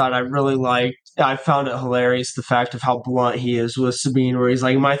outside I found it hilarious the fact of how blunt he is with Sabine, where he's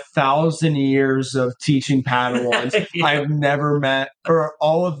like, my 1,000 years of teaching Padawans, Yeah. I've never met, or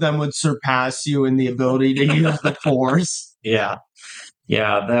all of them would surpass you in the ability to use the Force. Yeah.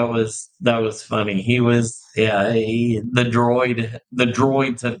 Yeah, that was funny. He was the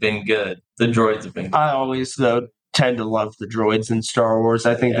droids have been good. The droids have been good. I always, though, tend to love the droids in Star Wars.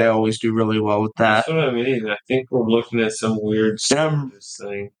 I think they always do really well with that. That's what I mean. I think we're looking at some weird stuff in this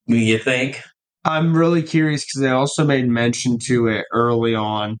thing. You think? I'm really curious because they also made mention to it early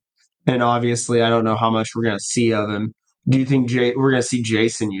on, and obviously I don't know how much we're going to see of him. Do you think we're going to see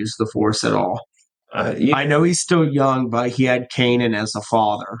Jason use the Force at all? I know he's still young, but he had Kanan as a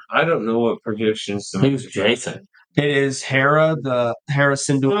father. I don't know what predictions to Who's make. Jason? It is Hera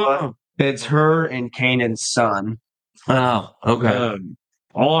Syndulla. Oh, It's her and Kanan's son. okay.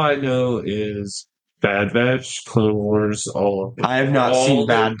 All I know is Bad Batch, Clone Wars, all of it. I have not seen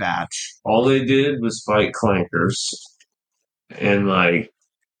Bad Batch. All they did was fight clankers. And, like,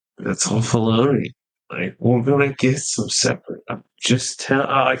 that's all Filoni. Like, we're gonna get some separate.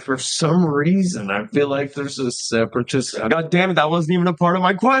 For some reason, I feel like there's a separatist. God damn it, that wasn't even a part of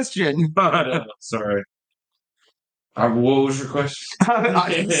my question. Sorry. What was your question?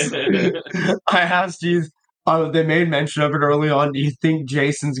 I asked you. They made mention of it early on. Do you think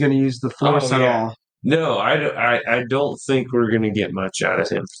Jason's going to use the Force at all? No, I don't think we're going to get much out of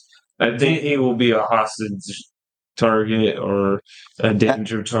him. I think he will be a hostage target or a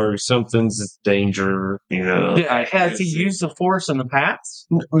danger target. Something's danger, Has he used the Force in the past?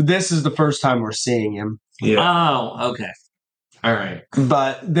 This is the first time we're seeing him. Yeah. Oh, okay. All right.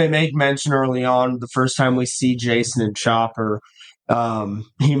 But they make mention early on, the first time we see Jason and Chopper,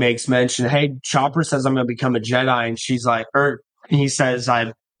 he makes mention, hey, Chopper says I'm going to become a Jedi. And she's like, he says, I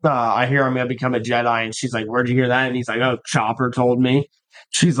hear I'm going to become a Jedi. And she's like, where'd you hear that? And he's like, oh, Chopper told me.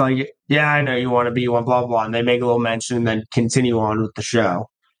 She's like, yeah, I know you want to be one, blah, blah. And they make a little mention and then continue on with the show.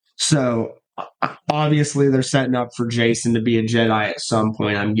 So obviously they're setting up for Jason to be a Jedi at some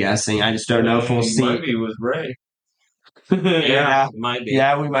point, I'm guessing. I just don't know if we'll see. Might be with Rey. Yeah, might be.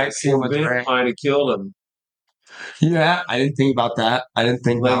 Yeah, we might see him with Rey. Might have killed him. Yeah, I didn't think about that. I didn't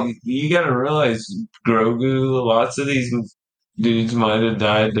think about. You got to realize Grogu. Lots of these dudes might have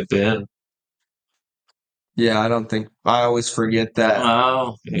died to Ben. Yeah, I don't think. I always forget that.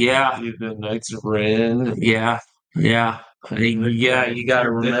 Oh, yeah. The Knights of Ren. Yeah. You got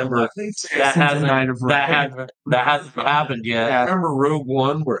to remember that hasn't happened yet. Yeah. Remember Rogue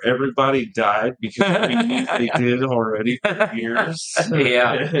One where everybody died because they did already for years?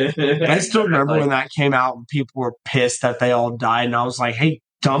 Yeah. I still remember when that came out and people were pissed that they all died, and I was like, "Hey,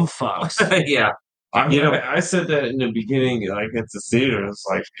 dumb fucks!" Yeah. I said that in the beginning, like at the theater. It's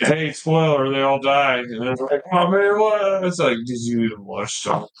like, "Hey, spoiler, they all died," and it's like, "Oh man, what?" It's like, "Did you even watch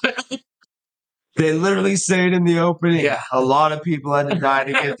them?" They literally say it in the opening. Yeah. A lot of people had to die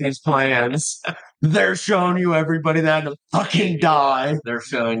to get these plans. They're showing you everybody that had to fucking die. They're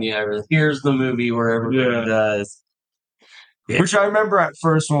showing you everything. Here's the movie where everybody dies. Yeah. Which I remember at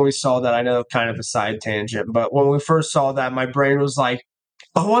first when we saw that, I know kind of a side tangent, but when we first saw that, my brain was like,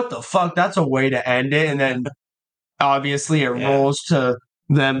 oh, what the fuck? That's a way to end it. And then obviously it rolls to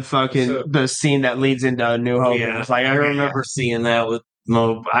them fucking the scene that leads into A New Hope. Yeah. It's like, I remember seeing that with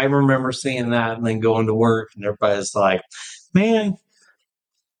Mo. I remember seeing that and then going to work and everybody's like, man,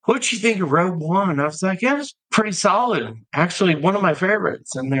 what'd you think of Rogue One? I was like, yeah, it's pretty solid. Actually, one of my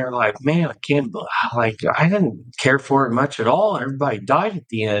favorites. And they're like, man, I didn't care for it much at all. Everybody died at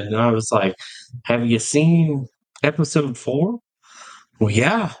the end. And I was like, have you seen episode 4? Well,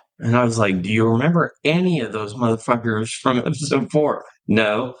 yeah. And I was like, do you remember any of those motherfuckers from episode 4?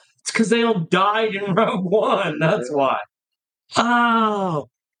 No. It's because they all died in Rogue One. That's why. Oh.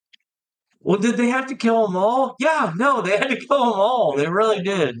 Well, did they have to kill them all? Yeah, no, they had to kill them all. They really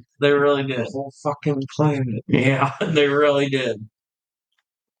did. They really did. The whole fucking planet. Yeah, they really did.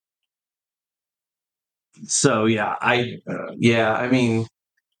 So yeah, I mean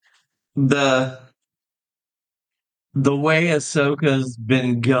the way Ahsoka's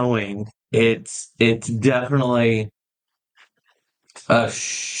been going, it's definitely a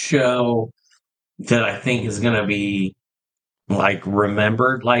show that I think is going to be like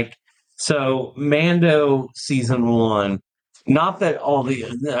remembered. Like, so Mando season 1. Not that all the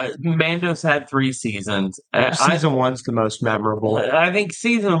Mando's had 3 seasons. season 1's the most memorable. I think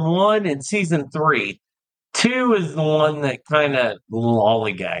season 1 and season 3. 2 is the one that kind of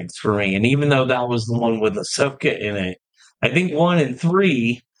lollygags for me. And even though that was the one with Ahsoka in it, I think 1 and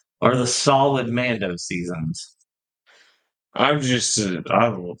 3 are the solid Mando seasons. I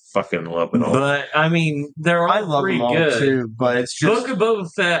fucking love it all. But I mean, they're all I love pretty them all good. too, but it's just Book of Boba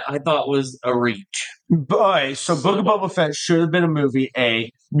Fett, I thought was a reach. Boy, so Book of Boba Fett should have been a movie.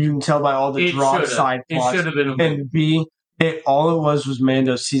 A, you can tell by all the drop side plots. It should have been a movie. And B, all it was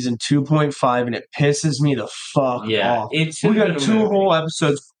Mando season 2.5, and it pisses me the fuck off. It should We have got been a 2 movie. whole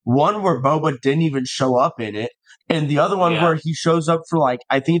episodes. One where Boba didn't even show up in it, and the other one where he shows up for like,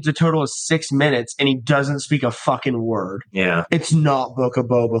 I think it's a total of 6 minutes, and he doesn't speak a fucking word. Yeah. It's not Book of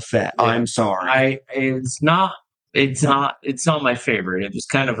Boba Fett. Yeah. I'm sorry. It's not my favorite. It was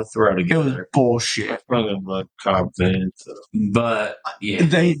kind of a throw It was together. bullshit. I fucking love Cobb Vanth. But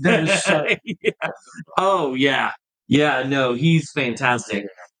yeah. There's so, Oh yeah. Yeah, no, he's fantastic.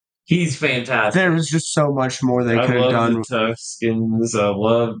 He's fantastic. There was just so much more they I could have love done. the Tuskens. I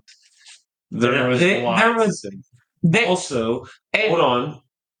love. There was lots. Also, hold on.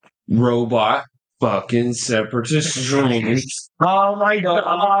 Robot fucking separatist dreams. Oh my god,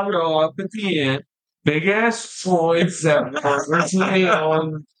 up at the end. Big ass points that was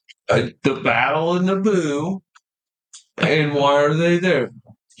on the battle in Naboo. And why are they there?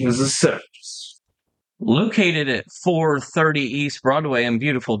 Because of separatists. Located at 430 East Broadway in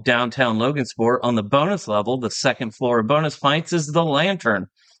beautiful downtown Logansport, on the bonus level, the second floor of Bonus Pints is the Lantern.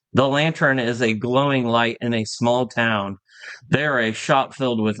 The Lantern is a glowing light in a small town. They are a shop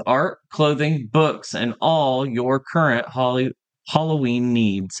filled with art, clothing, books, and all your current Halloween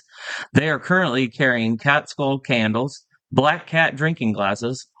needs. They are currently carrying cat skull candles, black cat drinking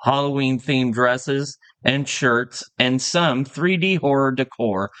glasses, Halloween themed dresses and shirts, and some 3D horror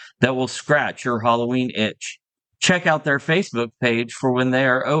decor that will scratch your Halloween itch. Check out their Facebook page for when they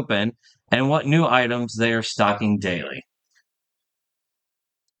are open and what new items they are stocking daily.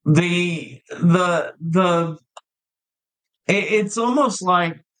 It's almost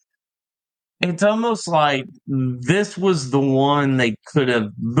like this was the one they could have.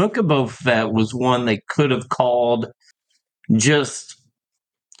 Book of Boba Fett was one they could have called just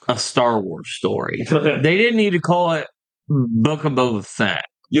a Star Wars story. They didn't need to call it Book of Boba Fett.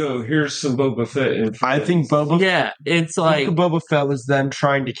 Yo, here's some Boba Fett. I think it's like Boba Fett was them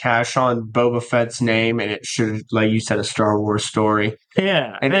trying to cash on Boba Fett's name, and it should, like you said, a Star Wars story.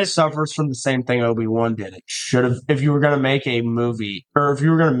 Yeah, and it suffers from the same thing Obi-Wan did. It should have, if you were going to make a movie, or if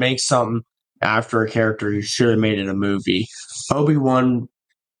you were going to make something after a character, you should have made it a movie. Obi-Wan,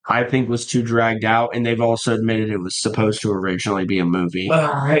 I think, was too dragged out, and they've also admitted it was supposed to originally be a movie.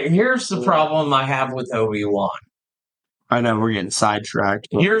 Here's the problem I have with Obi-Wan. I know we're getting sidetracked.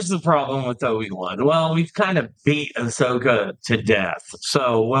 Here's the problem with Obi-Wan. Well, we've kind of beat Ahsoka to death,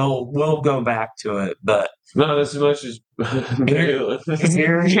 so we'll go back to it, but not as much as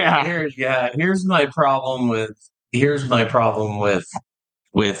here's my problem with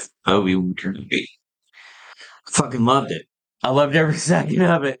Obi-Wan Kenobi. I fucking loved it. I loved every second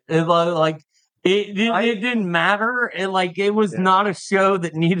of it. It didn't matter. It was not a show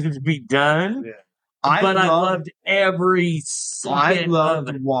that needed to be done. Yeah. I loved every second of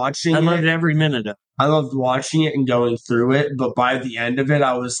it. Watching I loved every minute of it. I loved watching it and going through it, but by the end of it,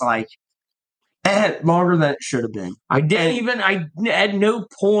 I was like, longer than it should have been. I at no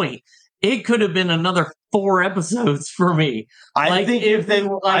point, it could have been another 4 episodes for me. I think at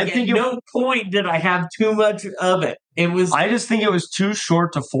no point did I have too much of it. I just think it was too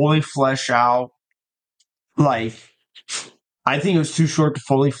short to fully flesh out, I think it was too short to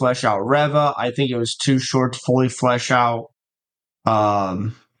fully flesh out Reva. I think it was too short to fully flesh out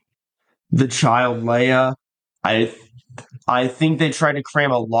the child Leia. I think they tried to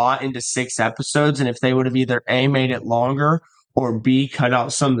cram a lot into 6 episodes, and if they would have either A, made it longer, or B, cut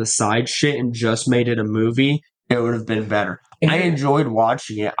out some of the side shit and just made it a movie, it would have been better. I enjoyed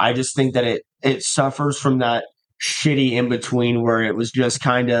watching it. I just think that it suffers from that shitty in-between where it was just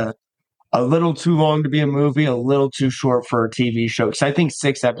kind of a little too long to be a movie, a little too short for a TV show. Because I think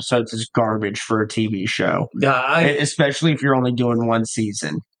 6 episodes is garbage for a TV show. Especially if you're only doing 1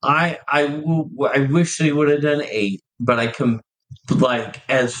 season. I wish they would have done 8, but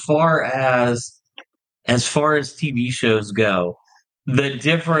as far as TV shows go, the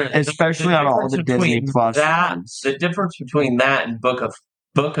difference, especially on all the Disney Plus ones, the difference between that and Book of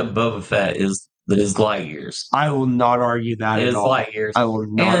Boba Fett is light years. I will not argue that at all. Light years. I will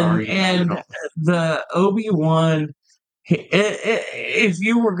not argue that at all. The Obi-Wan,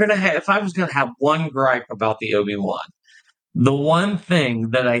 if I was gonna have one gripe about the Obi-Wan, the one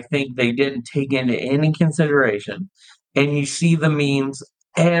thing that I think they didn't take into any consideration, and you see the memes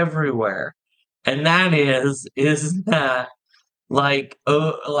everywhere, and that is that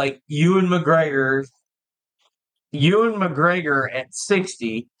Ewan McGregor at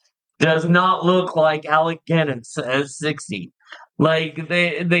 60 does not look like Alec Guinness at 60.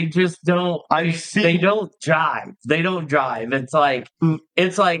 They just don't. They don't jive. They don't jive.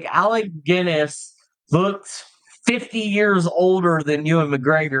 It's like Alec Guinness looks 50 years older than Ewan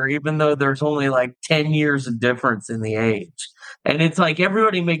McGregor, even though there's only 10 years of difference in the age. And it's like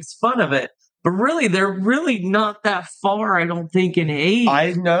everybody makes fun of it, but really they're really not that far, I don't think, in age.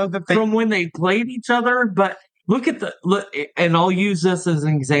 I know that from when they played each other, but look, and I'll use this as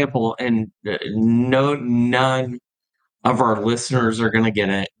an example, and none of our listeners are going to get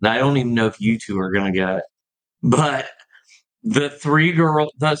it. I don't even know if you two are going to get it, but the 3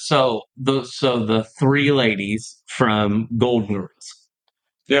 girls, the 3 ladies from Golden Girls.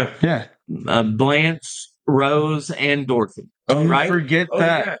 Yeah. Blanche, Rose and Dorothy. Don't right? forget Oh,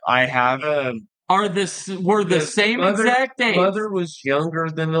 that yeah. I have. Were the same exact age. Mother was younger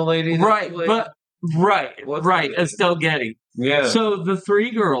than the lady. Right, but What's her name? Estelle Getty. Yeah. So the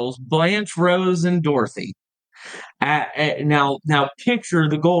three girls, Blanche, Rose, and Dorothy. Now picture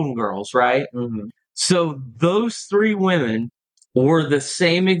the Golden Girls, right? Mhm. So those three women were the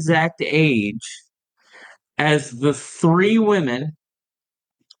same exact age as the three women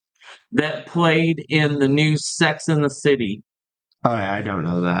that played in the new Sex in the City. Oh, yeah, I don't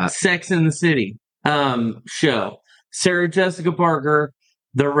know that. Sex in the City show. Sarah Jessica Parker,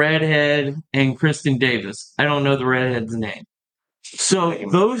 the redhead, and Kristen Davis. I don't know the redhead's name. So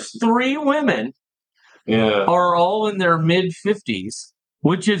those three women Yeah. are all in their mid 50s,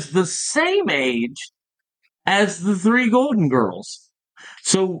 which is the same age as the three Golden Girls.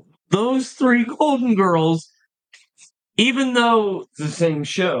 So those three Golden Girls, even though It's the same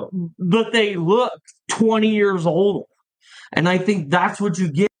show. but they look 20 years old. And I think that's what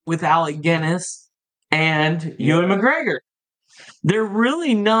you get with Alec Guinness and Ewan McGregor. They're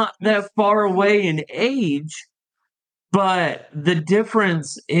really not that far away in age, but the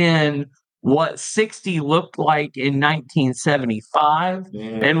difference in what 60 looked like in 1975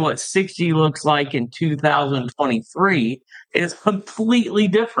 and what 60 looks like in 2023 is completely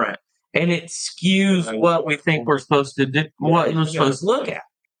different. And it skews what we think we're supposed to do, what we're supposed to look at.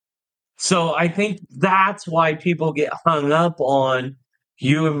 So I think that's why people get hung up on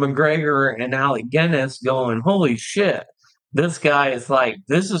Ewan McGregor and Alec Guinness going, holy shit, this guy is like,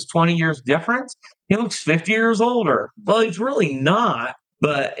 this is 20 years difference? He looks 50 years older. Well, he's really not,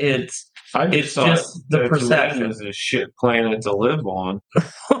 but it's just the perception. Is a shit planet to live on.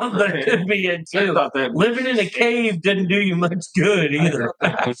 That could be it too. Living in a cave didn't do you much good either.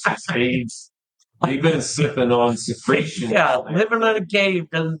 You've been sipping on secretion. Yeah, living in a cave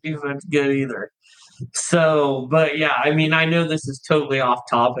doesn't do much good either. So, but yeah, I mean, I know this is totally off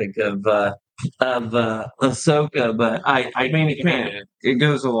topic of Ahsoka, but I mean, it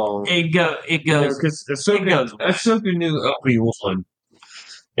goes along. It goes because Ahsoka, Ahsoka knew Obi-Wan,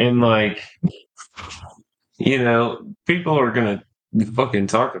 and like, people are gonna fucking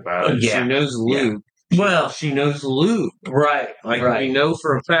talk about it. Yeah. She knows Luke. Well, she knows Luke, right? we know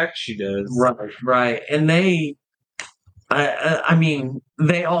for a fact she does. Right, and they. I mean,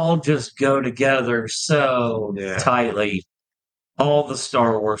 they all just go together so tightly. All the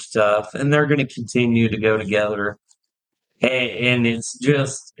Star Wars stuff, and they're going to continue to go together. And it's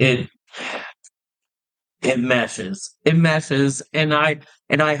just it meshes. It meshes, and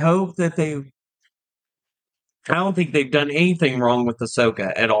I hope that I don't think they've done anything wrong with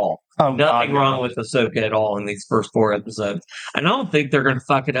Ahsoka at all. Nothing wrong with Ahsoka at all in these first 4 episodes. And I don't think they're going to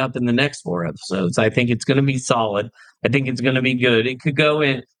fuck it up in the next 4 episodes. I think it's going to be solid. I think it's going to be good. It could go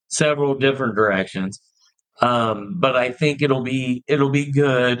in several different directions. But I think it'll be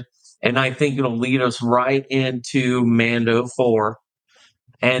good. And I think it'll lead us right into Mando 4.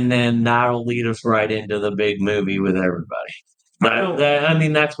 And then that'll lead us right into the big movie with everybody. I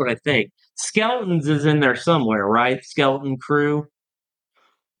mean, that's what I think. Skeletons is in there somewhere, right? Skeleton Crew.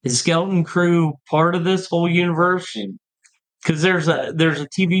 Is Skeleton Crew part of this whole universe? Because there's a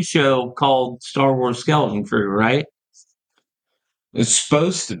TV show called Star Wars Skeleton Crew, right? It's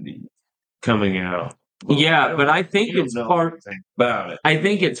supposed to be coming out. Yeah, but I think it's part about it. I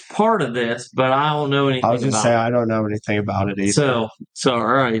think it's part of this, but I don't know anything. I was just saying I don't know anything about it either. So all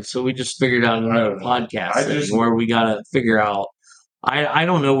right. So we just figured out another podcast where we got to figure out. I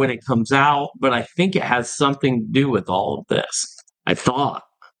don't know when it comes out, but I think it has something to do with all of this. I thought.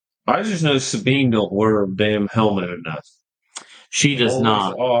 I just know Sabine don't wear a damn helmet enough. She does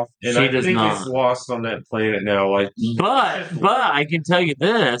not. Off, and she I does think not. It's lost on that planet now. Like, but I can tell you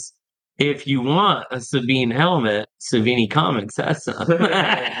this: if you want a Sabine helmet, Savini Comics has some.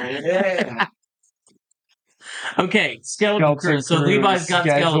 Yeah. Okay, Skeleton Crew. So Levi's got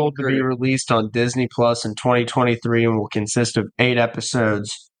scheduled to be released on Disney Plus in 2023 and will consist of 8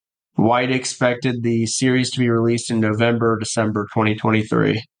 episodes. White expected the series to be released in November or December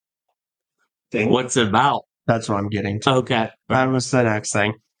 2023. What's it about? That's what I'm getting to. Okay. That was the next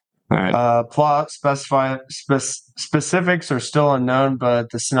thing. All right. Plot specifics are still unknown, but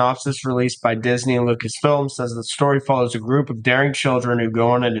the synopsis released by Disney and Lucasfilm says the story follows a group of daring children who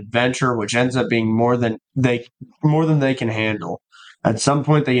go on an adventure which ends up being more than they can handle. At some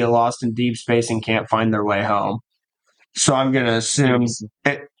point, they get lost in deep space and can't find their way home. So I'm going to assume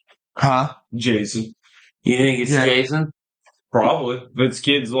Jason. You think it's Jason? Probably. If it's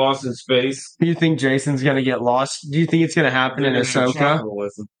kids lost in space. Do you think Jason's going to get lost? Do you think it's going to happen in Ahsoka?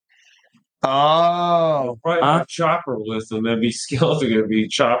 Oh. Probably a chopper with them. That'd be Skeleton. It'd be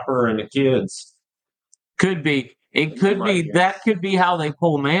Chopper and the kids. Could be. It could My be. guess. That could be how they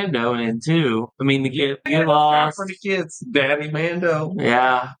pull Mando in too. I mean, the kid Yeah, lost. for the kids, Daddy Mando.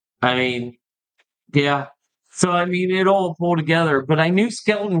 Yeah. I mean, yeah. So I mean, it all pulled together. But I knew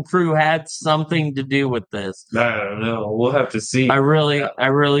Skeleton Crew had something to do with this. I don't know. We'll have to see. I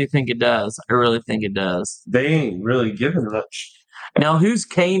really think it does. I really think it does. They ain't really given much. Now, who's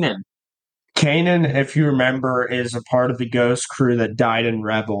Kanan? Kanan, if you remember, is a part of the Ghost crew that died in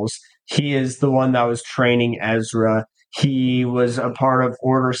Rebels. He is the one that was training Ezra. He was a part of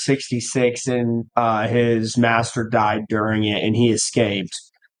Order 66, and his master died during it, and he escaped.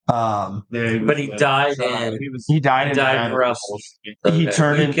 But he died in. He died He in died in Rebels. Rebels. He Okay.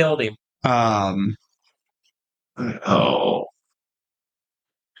 turned Who in- killed him? Oh,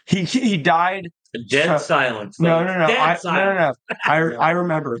 He died. Dead So- silence. No. Dead silence. I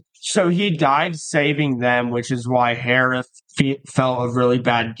remember. So he died saving them, which is why Hera felt a really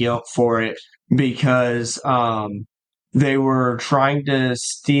bad guilt for it because they were trying to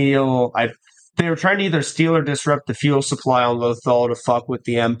steal. They were trying to either steal or disrupt the fuel supply on Lothal to fuck with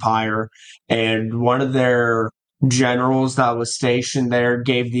the Empire, and one of their generals that was stationed there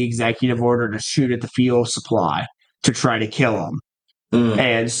gave the executive order to shoot at the fuel supply to try to kill him.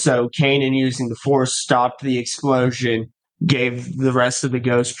 And so Kanan, using the Force, stopped the explosion, gave the rest of the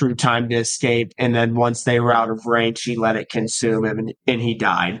Ghost crew time to escape, and then once they were out of range, he let it consume him, and he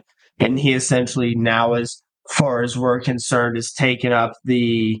died. And he essentially now, as far as we're concerned, has taken up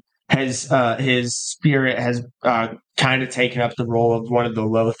his spirit has kind of taken up the role of one of the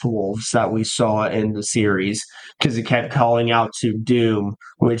Loth Wolves that we saw in the series because it kept calling out to Doom,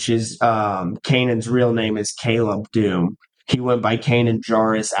 which is Kanan's real name is Caleb Doom. He went by Kanan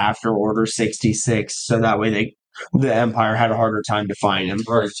Jarrus after Order 66, so that way the Empire had a harder time to find him.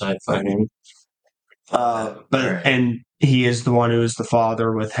 And he is the one who is the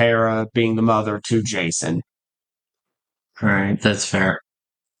father, with Hera being the mother to Jason. All right, that's fair.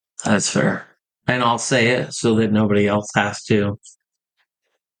 That's fair. And I'll say it so that nobody else has to.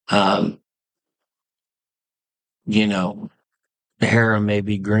 You know, Hera may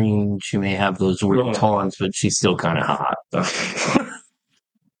be green, she may have those weird taunts, but she's still kind of hot.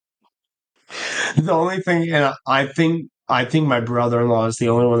 The only thing, and I think my brother-in-law is the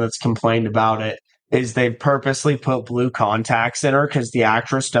only one that's complained about it, is they purposely put blue contacts in her because the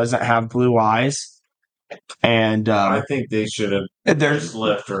actress doesn't have blue eyes. And I think they should have just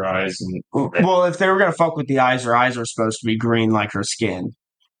left her eyes. Well, if they were going to fuck with the eyes, her eyes are supposed to be green like her skin.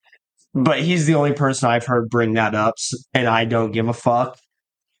 But he's the only person I've heard bring that up, and I don't give a fuck.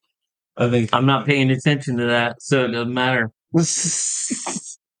 I think I'm not paying attention to that, so it doesn't matter.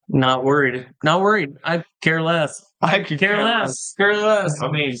 Not worried. Not worried. I care less. I could Care less. Care less. I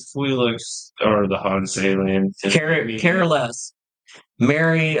mean, Twi'leks are the hottest alien. Care less.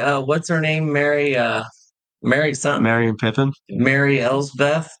 Mary, what's her name? Mary something. Mary and Pippin? Mary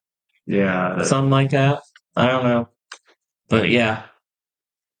Elsbeth? Yeah. Something like that. I don't know. But yeah.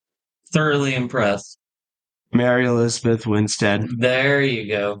 Thoroughly impressed. Mary Elizabeth Winstead. There you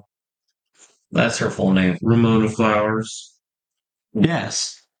go. That's her full name. Ramona Flowers.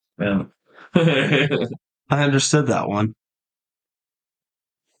 Yes. Yeah. I understood that one.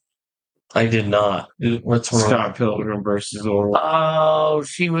 I did not. What's wrong? Scott Pilgrim versus Orwell. Oh,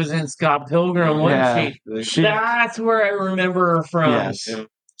 she was in Scott Pilgrim, wasn't she? That's where I remember her from. Yes.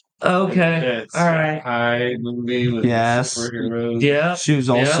 Okay. All right. High movie with Yes. superheroes. Yeah. She was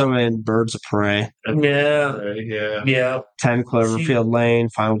also in Birds of Prey. Yeah. Yeah. Yeah. 10 Cloverfield Lane,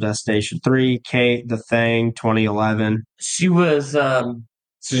 Final Destination 3, Kate, The Thing, 2011. She was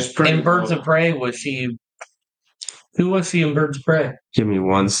She's pretty in Birds cool. of Prey. Was she? Who was she in Birds of Prey? Give me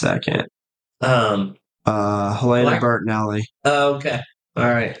 1 second. Helena Bertinelli. Oh, okay. All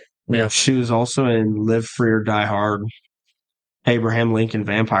right. Yeah. She was also in Live Free or Die Hard. Abraham Lincoln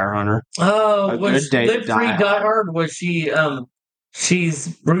Vampire Hunter. Oh, A was Good Day to Live Die Free Hard. Die Hard? Was she? She's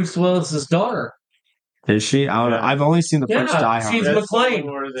Bruce Willis's daughter. Is she? I don't know. I've only seen the first Die Hard. She's That's McLean. the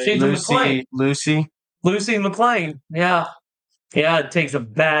one where they- She's McLean. Lucy. McLean. Yeah. Yeah, it takes a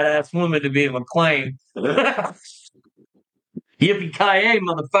badass woman to be a McLean. Yippee-ki-yay,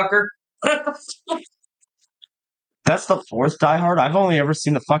 motherfucker. That's the fourth Die Hard? I've only ever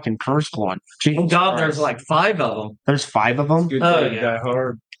seen the fucking first one. Oh, God, there's Christ. like 5 of them. There's 5 of them? Good Oh, Day, yeah. Die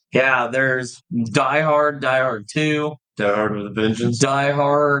Hard. Yeah, there's Die Hard 2, Die Hard with a Vengeance. Die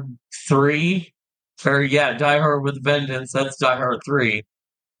Hard 3. Or, yeah, Die Hard with a Vengeance. That's Die Hard 3.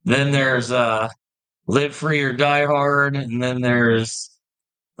 Then there's Live Free or Die Hard. And then there's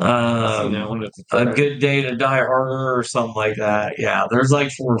I've seen that one at the A time. Good Day to Die Harder or something like that. Yeah, there's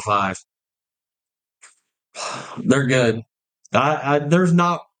like 4 or 5. They're good. There's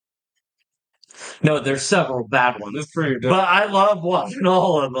not. No, there's several bad ones, That's pretty but I love watching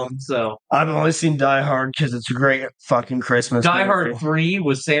all of them. So I've only seen Die Hard because it's a great fucking Christmas Die movie. Hard 3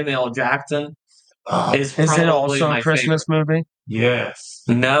 with Samuel L. Jackson is Is it probably also my a Christmas movie? Yes.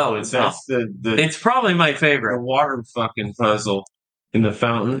 No, it's not. That's the It's probably my the favorite. water fucking puzzle in the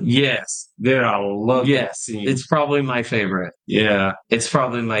fountain. Yes. Yeah, I love that Yes. scene. It's probably my favorite. Yeah. It's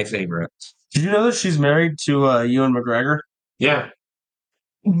probably my favorite. Did you know that she's married to Ewan McGregor? Yeah.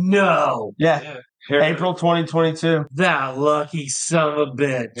 No. Yeah. April 2022. That lucky son of a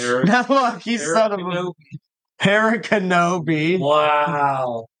bitch. That lucky son of a Hera Kenobi.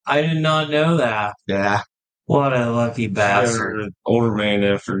 Wow. I did not know that. Yeah. What a lucky bastard. Older man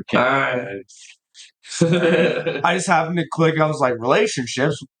after All right. I just happened to click. I was like,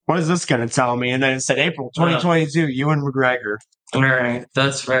 relationships. What is this going to tell me? And then it said April 2022, Ewan McGregor. All right.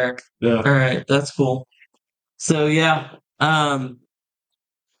 That's fair. Yeah. All right. That's cool. So, yeah.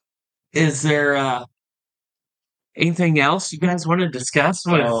 Is there anything else you guys want to discuss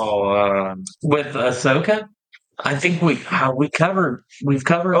with Ahsoka? I think we've covered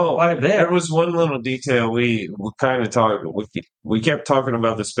quite a bit. There was one little detail we kind of talked. We kept talking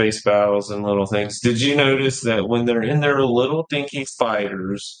about the space battles and little things. Did you notice that when they're in their little dinky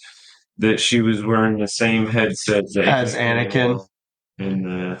fighters, that she was wearing the same headset As Anakin?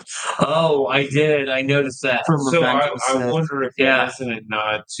 And Oh, I did. I noticed that. From so Revenge I of the Sith. wonder if Yeah. that isn't it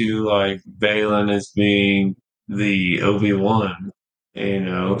not to like Balin as being the Obi-Wan. You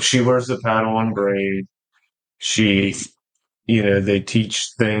know, she wears the Padawan braid. She, they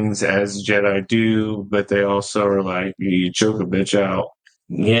teach things as Jedi do, but they also are like, you choke a bitch out.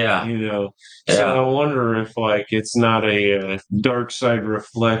 Yeah. So Yeah. I wonder if like it's not a dark side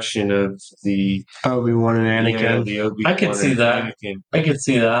reflection of the Obi-Wan and yeah, Anakin. the Obi-Wan I could see and that. Anakin. I could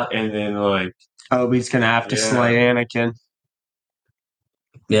see that. And then like Obi's going to have to slay Anakin.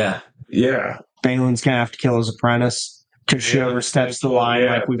 Yeah. yeah, Balin's going to have to kill his apprentice because she oversteps the line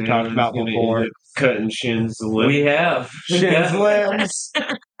like we've talked about before. Cutting Shin's lips. We have. Shin's limbs.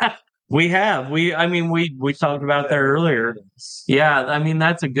 We have. We talked about that earlier. Yeah, I mean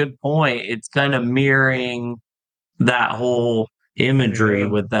that's a good point. It's kind of mirroring that whole imagery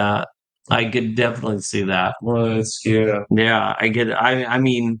with that. I could definitely see that. Yeah, I get it. I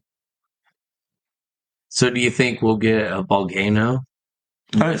mean, so do you think we'll get a volcano?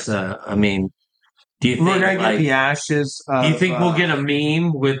 I mean, do you think We're going to get the ashes of, do you think we'll get a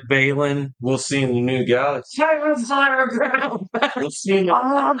meme with Balin? We'll see in the new galaxy. We'll see. the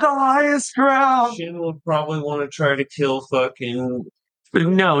highest ground. Shin will probably want to try to kill fucking.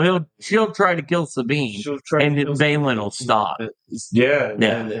 No, she'll try to kill Sabine, and then Balin will stop. Yeah,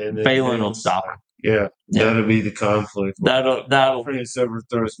 And Balin will stop her. Yeah, that'll be the conflict. That'll Prince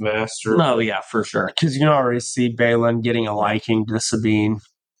overthrows Master. No, yeah, for sure. Because you can already see Balin getting a liking to Sabine.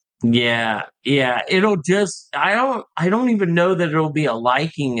 Yeah. It'll just I don't even know that it'll be a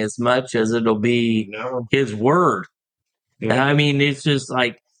liking as much as it'll be his word. Yeah. I mean, it's just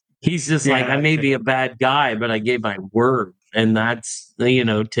like he's just like I may be a bad guy, but I gave my word, and that's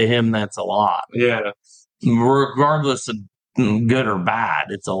to him that's a lot. Yeah, Regardless of good or bad,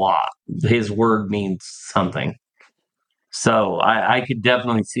 it's a lot. His word means something. So I could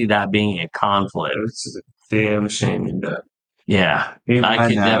definitely see that being a conflict. it's a damn shame he died. Yeah, I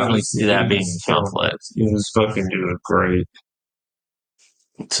could definitely see that being a conflict. He was fucking doing great.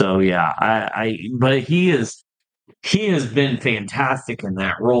 So yeah, but he has been fantastic in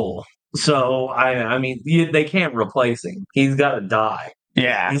that role. So I mean, they can't replace him. He's got to die.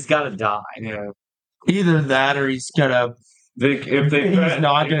 Yeah, He's got to die. Yeah, either that or he's gonna. He's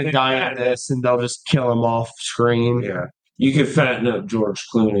not gonna die in this, and they'll just kill him off screen. Yeah, you could fatten up George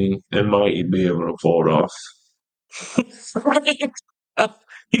Clooney and might be able to pull it off.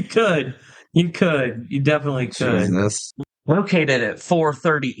 You could. You definitely could. Jesus. Located at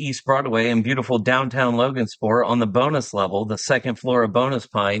 430 East Broadway in beautiful downtown Logansport on the bonus level, the second floor of Bonus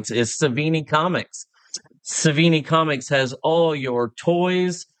Pints, is Savini Comics. Savini Comics has all your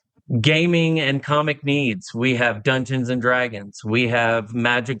toys, gaming, and comic needs. We have Dungeons and Dragons. We have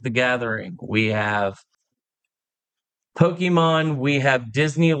Magic the Gathering. We have Pokemon. We have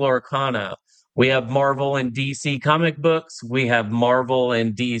Disney Lorcana. We have Marvel and DC comic books. We have Marvel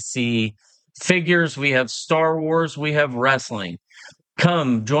and DC figures. We have Star Wars. We have wrestling.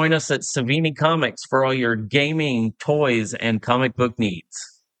 Come join us at Savini Comics for all your gaming, toys, and comic book needs.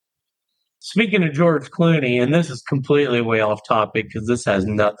 Speaking of George Clooney, and this is completely way off topic because this has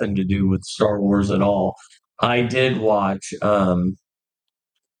nothing to do with Star Wars at all. I did watch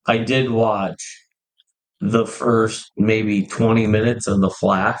the first maybe 20 minutes of The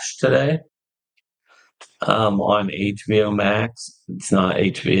Flash today. on HBO Max. It's not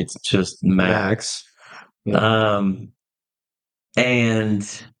HBO, it's just Max.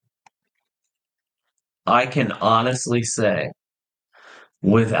 And I can honestly say,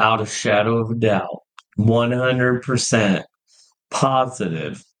 without a shadow of a doubt, 100%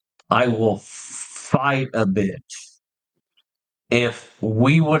 positive, I will fight a bitch if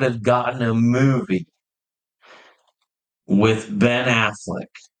we would have gotten a movie with Ben Affleck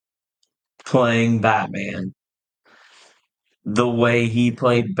playing Batman the way he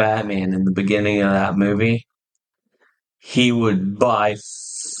played Batman in the beginning of that movie. He would by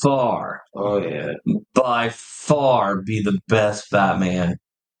far, by far be the best Batman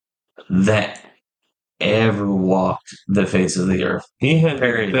that ever walked the face of the earth. He had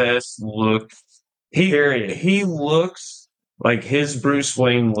Period. the best look. Period. He looks like his Bruce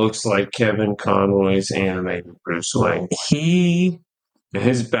Wayne looks like Kevin Conroy's animated Bruce Wayne.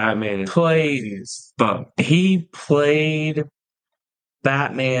 His Batman he played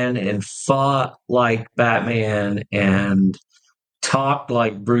Batman and fought like Batman and talked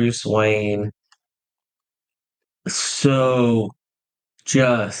like Bruce Wayne. So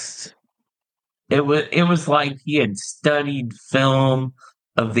just it was like he had studied film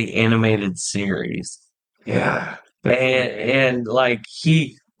of the animated series. Yeah. And like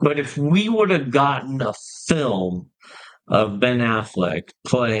but if we would have gotten a film of Ben Affleck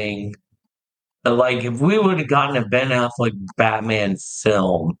playing, like if we would have gotten a Ben Affleck Batman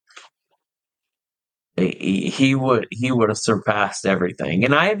film, he would have surpassed everything.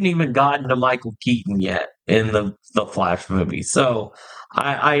 And I haven't even gotten to Michael Keaton yet in the Flash movie. So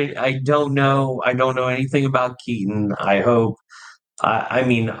I don't know. I don't know anything about Keaton. I hope. I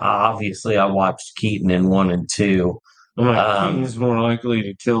mean, obviously, I watched Keaton in 1 and 2. Keaton's more likely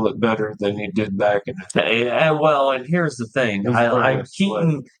to kill it better than he did back in the day. Well, and here's the thing: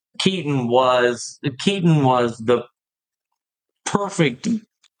 Keaton was the perfect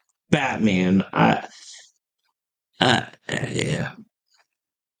Batman. Yeah,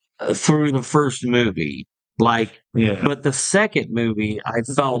 through the first movie, but the second movie, I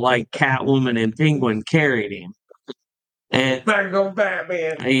felt like Catwoman and Penguin carried him. And there go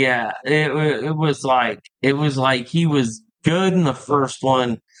Batman. Yeah, it was like he was good in the first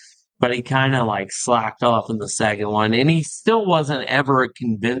one, but he kind of like slacked off in the second one, and he still wasn't ever a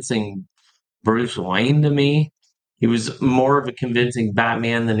convincing Bruce Wayne to me. He was more of a convincing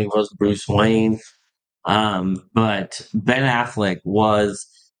Batman than he was Bruce Wayne. But Ben Affleck was,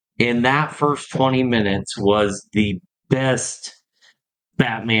 in that first 20 minutes, was the best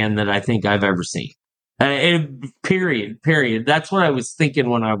Batman that I think I've ever seen. Period. That's what I was thinking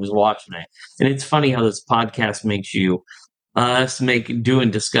when I was watching it. And it's funny how this podcast makes you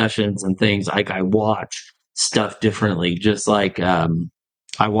doing discussions and things. Like I watch stuff differently, just like I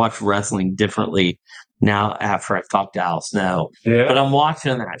watch wrestling differently now after I've talked to Al Snow. Yeah. But I'm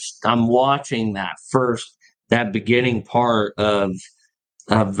watching that beginning part of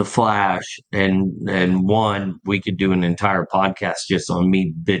the Flash, and one, we could do an entire podcast just on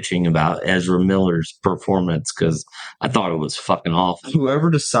me bitching about Ezra Miller's performance because I thought it was fucking awful. Whoever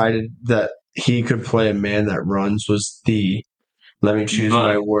decided that he could play a man that runs was let me choose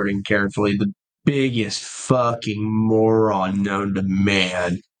my wording carefully, the biggest fucking moron known to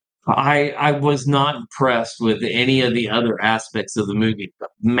man. I was not impressed with any of the other aspects of the movie,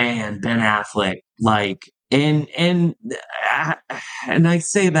 but man, Ben Affleck, and I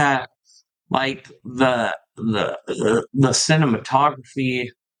say that like the cinematography,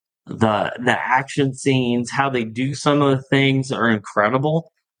 the action scenes, how they do some of the things are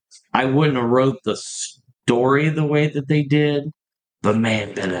incredible. I wouldn't have wrote the story the way that they did, but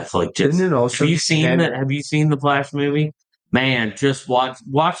man, Ben Affleck just. Isn't it also have you seen that? Have you seen the Flash movie? Man, just watch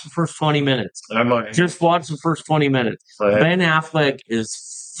the first 20 minutes. I might. Just watch the first 20 minutes. Ben Affleck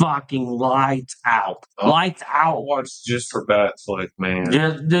is fucking lights out. Lights out. Watch just for Batfleck, man.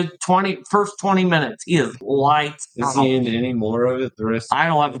 Just the first 20 minutes. He is lights out. Is he in any more of it? The rest? I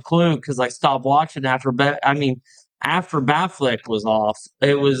don't have a clue because I stopped watching after after Batfleck was off.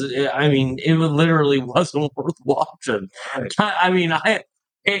 It literally wasn't worth watching. I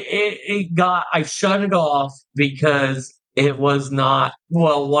shut it off because it was not,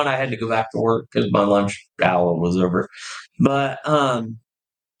 well, one, I had to go back to work because my lunch hour was over. But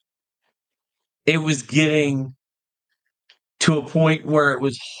it was getting to a point where it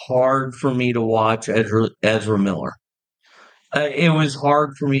was hard for me to watch Ezra Miller. It was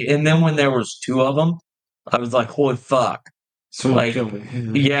hard for me. And then when there was two of them, I was like, holy fuck. So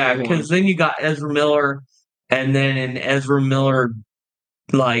yeah, because then you got Ezra Miller, and then an Ezra Miller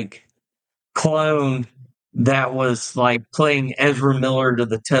clone that was playing Ezra Miller to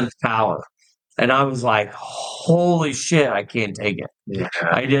the 10th power. and I was like, "Holy shit, I can't take it." Yeah.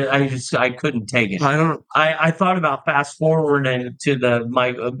 I couldn't take it. I don't. I thought about fast forwarding to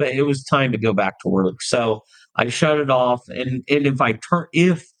but it was time to go back to work, so I shut it off. And if I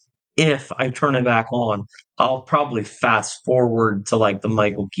turn it back on, I'll probably fast forward to like the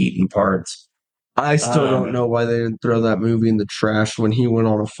Michael Keaton parts. I still don't know why they didn't throw that movie in the trash when he went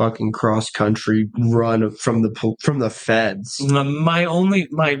on a fucking cross country run from the feds.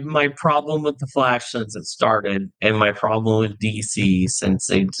 My problem with the Flash since it started, and my problem with DC since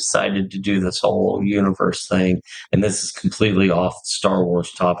they decided to do this whole universe thing, and this is completely off the Star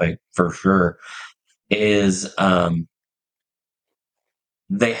Wars topic for sure, is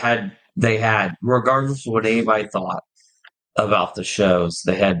they had regardless of what anybody thought about the shows,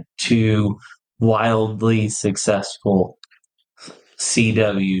 they had two wildly successful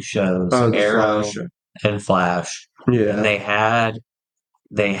CW shows, Oh, the Arrow Flash. and Flash. Yeah. And they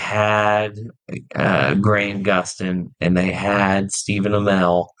had Grant Gustin, and they had Stephen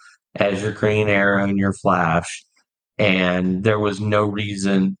Amell as your Green Arrow and your Flash. And there was no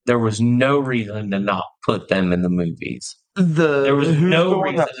reason to not put them in the movies. There was no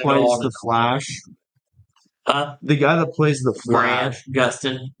reason that at plays all the to- Flash. The guy that plays the Grant Flash.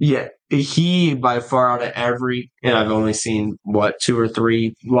 Gustin. Yeah, he by far out of every, and I've only seen what 2 or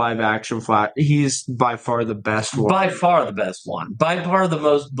 3 live action Flash. He's by far the best one. By far the best one. By far the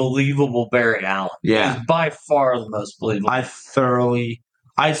most believable Barry Allen. Yeah. He's by far the most believable.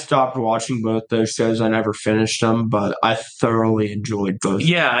 I stopped watching both those shows. I never finished them, but I thoroughly enjoyed both.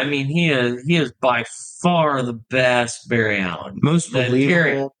 Yeah, I mean he is by far the best Barry Allen. Most believable,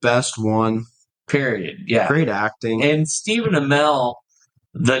 period. best one. Period. Yeah. Great acting. And Stephen Amell,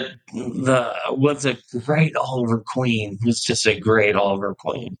 was a great Oliver Queen. Was just a great Oliver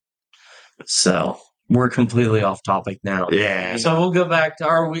Queen. So we're completely off topic now. Yeah. So we'll go back to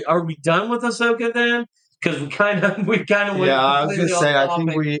are we done with Ahsoka then? Because we kind of went. Yeah, I was gonna say I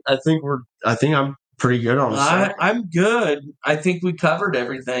think I'm pretty good on Ahsoka. I'm good. I think we covered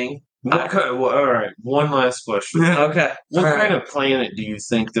everything. All right. One last question. Okay. What All kind right. of planet do you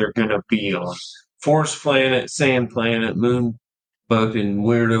think they're going to be on? Forest planet, sand planet, moon fucking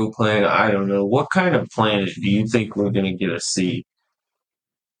weirdo planet? I don't know. What kind of planet do you think we're going to get to see?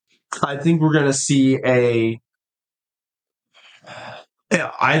 I think we're gonna see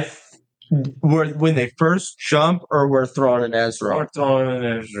when they first jump, or we're Thrawn and Ezra.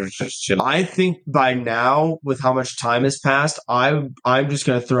 I think by now, with how much time has passed, I'm just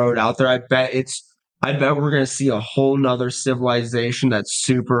gonna throw it out there. I bet we're gonna see a whole nother civilization that's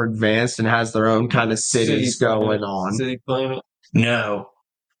super advanced and has their own kind of cities going on. City planet? No,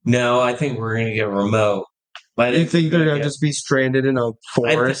 I think we're gonna get remote. But You think they're gonna just be stranded in a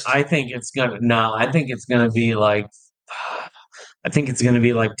forest? I think it's gonna be like I think it's gonna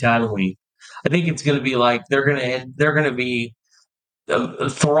be like Tatooine. I think it's gonna be like they're gonna be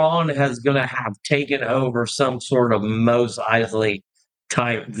Thrawn has gonna have taken over some sort of Mos Eisley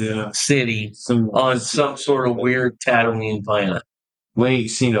type city on some sort of weird Tatooine planet. We ain't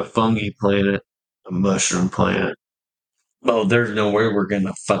seen a fungi planet, a mushroom planet. Oh, there's no way we're getting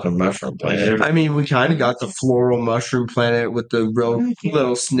a fucking mushroom planet. I mean, we kind of got the floral mushroom planet with the real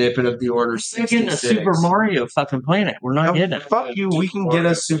little snippet of the Order We're getting 66. a Super Mario fucking planet. We're not getting it. Fuck you, we can get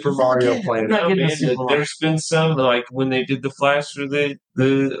a Super Mario planet. Not getting a Man, Super Mario. there's been some, like when they did the Flash for the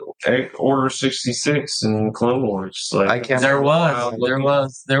Order 66 and Clone Wars. Like, I can't- There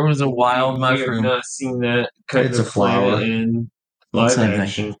was a wild we have mushroom. not seen that kind It's a of planet flower. in live Same thing.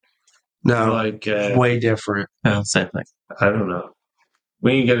 action. No, Like, way different. Oh, same thing. I don't know.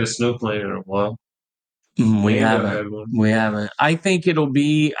 We ain't got a snow planet in a while. We Mando haven't. had one. We haven't. I think it'll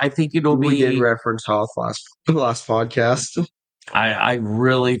be. We did reference Hoth last podcast. I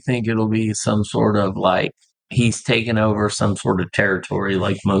really think it'll be some sort of like he's taken over some sort of territory,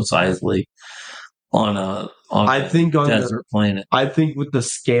 like Mos Eisley on a I think on desert planet. I think with the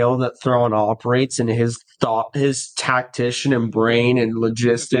scale that Thrawn operates and his tactician and brain and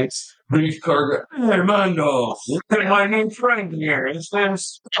logistics. Brief cargo. Hey, Mando. My name's Frank here. His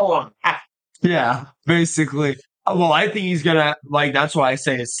name's Thrawn. Yeah, basically. Well, I think he's gonna that's why I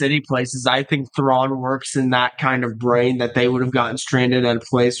say his city places. I think Thrawn works in that kind of brain that they would have gotten stranded at a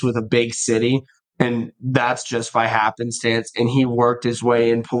place with a big city, and that's just by happenstance. And he worked his way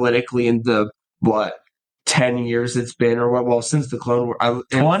in politically in the 10 years it's been, or what? Well, since the Clone War,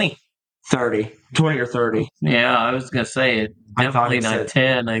 20 or 30. Yeah, I was gonna say it. I thought Definitely he not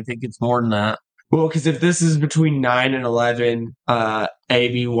said- 10. I think it's more than that. Well, because if this is between 9 and 11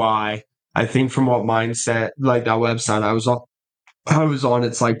 ABY, I think from what mindset, like that website I was on,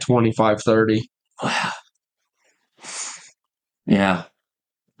 it's like 25, 30. Yeah.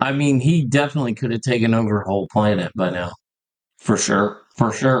 I mean, he definitely could have taken over a whole planet by now. For sure.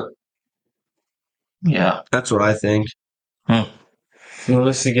 For sure. Yeah. That's what I think. Hmm.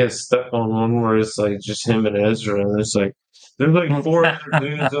 Unless he gets stuck on one where it's like just him and Ezra, and there's like four other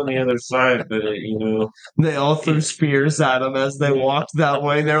dudes on the other side, but They all threw spears at him as they walked that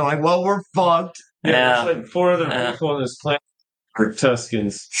way. They're like, well, we're fucked. there's Yeah. like four other people on this planet are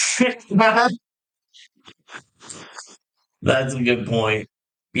Tuscans. That's a good point.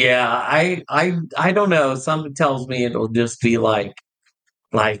 Yeah, I don't know. Something tells me it'll just be like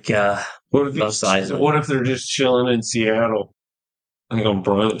Mos Eisley. What if they're just chilling in Seattle, like on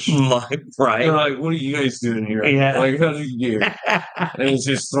brunch? They're Right. like, "What are you guys doing here? Yeah. Like, how did you get?" And it's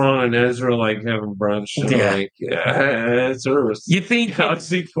just Thrawn and Ezra like having brunch. And Yeah. like, yeah, it's Earth. You think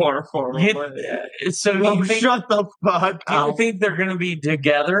Galaxy far, far away. so Oh, you think, shut the fuck do you up. think they're gonna be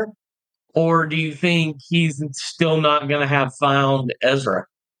together? Or do you think he's still not gonna have found Ezra?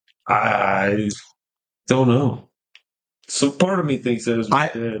 I don't know. So part of me thinks Ezra's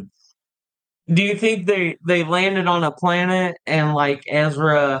dead. Do you think they landed on a planet and like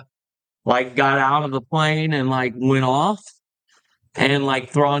Ezra like got out of the plane and like went off and like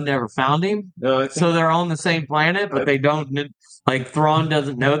Thrawn never found him? No, I think So they're on the same planet, but they don't like Thrawn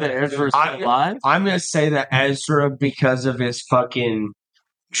doesn't know that Ezra's still alive? I'm going to say that Ezra, because of his fucking,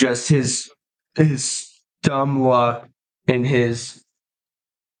 just his dumb luck and his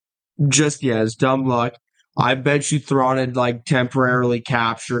dumb luck. I bet you Thrawn had like temporarily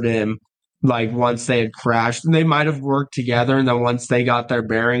captured him, like once they had crashed. And they might have worked together, and then once they got their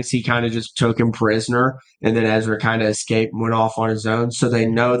bearings, he kind of just took him prisoner, and then Ezra kind of escaped and went off on his own. So they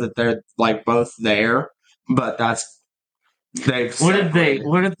know that they're like both there, but What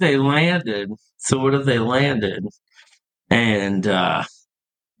if they landed? So what if they landed and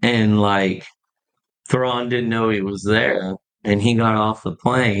like Thrawn didn't know he was there and he got off the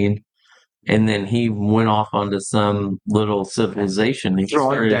plane and then he went off onto some little civilization.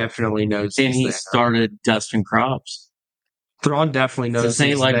 Thrawn definitely knows and he's he there. started dusting crops. Thrawn definitely knows This ain't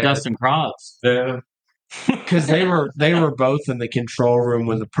he's like there. dusting crops. yeah. Because they were both in the control room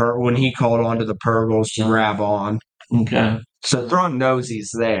when when he called onto the Purgles to grab on. Okay. So Thrawn knows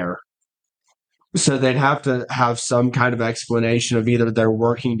he's there. So they'd have to have some kind of explanation of either they're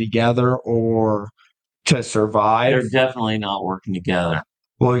working together or to survive. They're definitely not working together.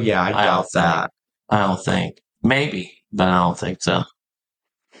 Well, yeah, I doubt that. I don't think. Maybe, but I don't think so.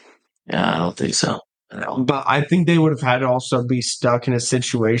 Yeah, I don't think so. But I think they would have had to also be stuck in a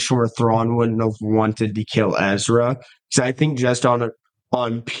situation where Thrawn wouldn't have wanted to kill Ezra. Because I think just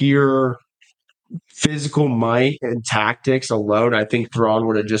on pure physical might and tactics alone, I think Thrawn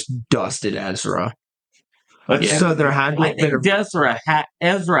would have just dusted Ezra. Yeah. So there had to I have been think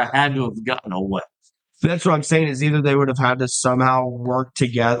Ezra had to have gotten away. That's what I'm saying is either they would have had to somehow work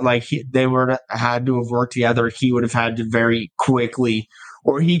together, like they would have had to have worked together. He would have had to very quickly,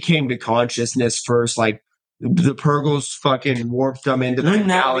 or he came to consciousness first. Like the Purgles fucking warped them into the Wouldn't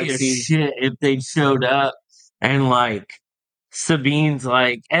that be a galaxy. shit if they showed up and like Sabine's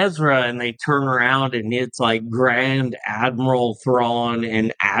like Ezra and they turn around and it's like Grand Admiral Thrawn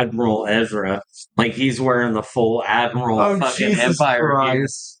and Admiral Ezra. Like he's wearing the full Admiral fucking Jesus Empire gear.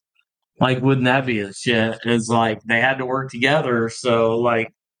 Christ. Like, wouldn't that be a shit? It's like they had to work together, so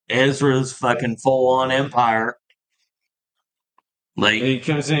like Ezra's fucking full on Empire. Like And he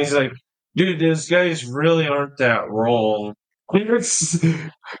comes in, he's like, "Dude, those guys really aren't that wrong."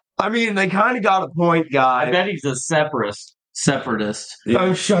 I mean, they kind of got a point, I guy. bet he's a separatist.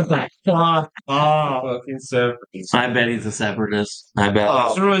 Oh, shut the fuck up. Fucking separatists. I bet he's a separatist. I bet.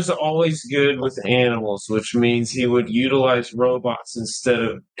 Ezra was always good with animals, which means he would utilize robots instead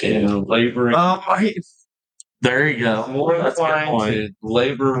of laboring. There you go. More That's a good inclined point. to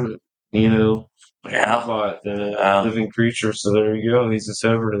labor, Yeah. robot than a living creature. So there you go. He's a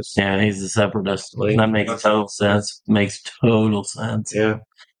separatist. Yeah, he's a separatist. Like, That makes total sense. Makes total sense. Yeah.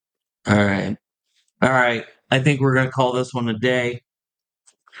 All right. All right. I think we're going to call this one a day.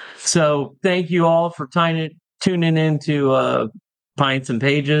 So thank you all for tuning into Pints and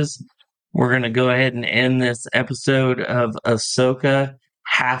Pages. We're going to go ahead and end this episode of Ahsoka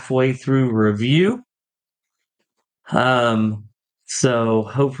halfway through review. So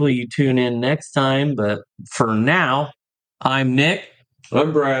hopefully you tune in next time. But for now, I'm Nick.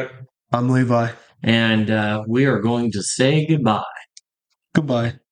 I'm Brad. I'm Levi. And we are going to say goodbye. Goodbye.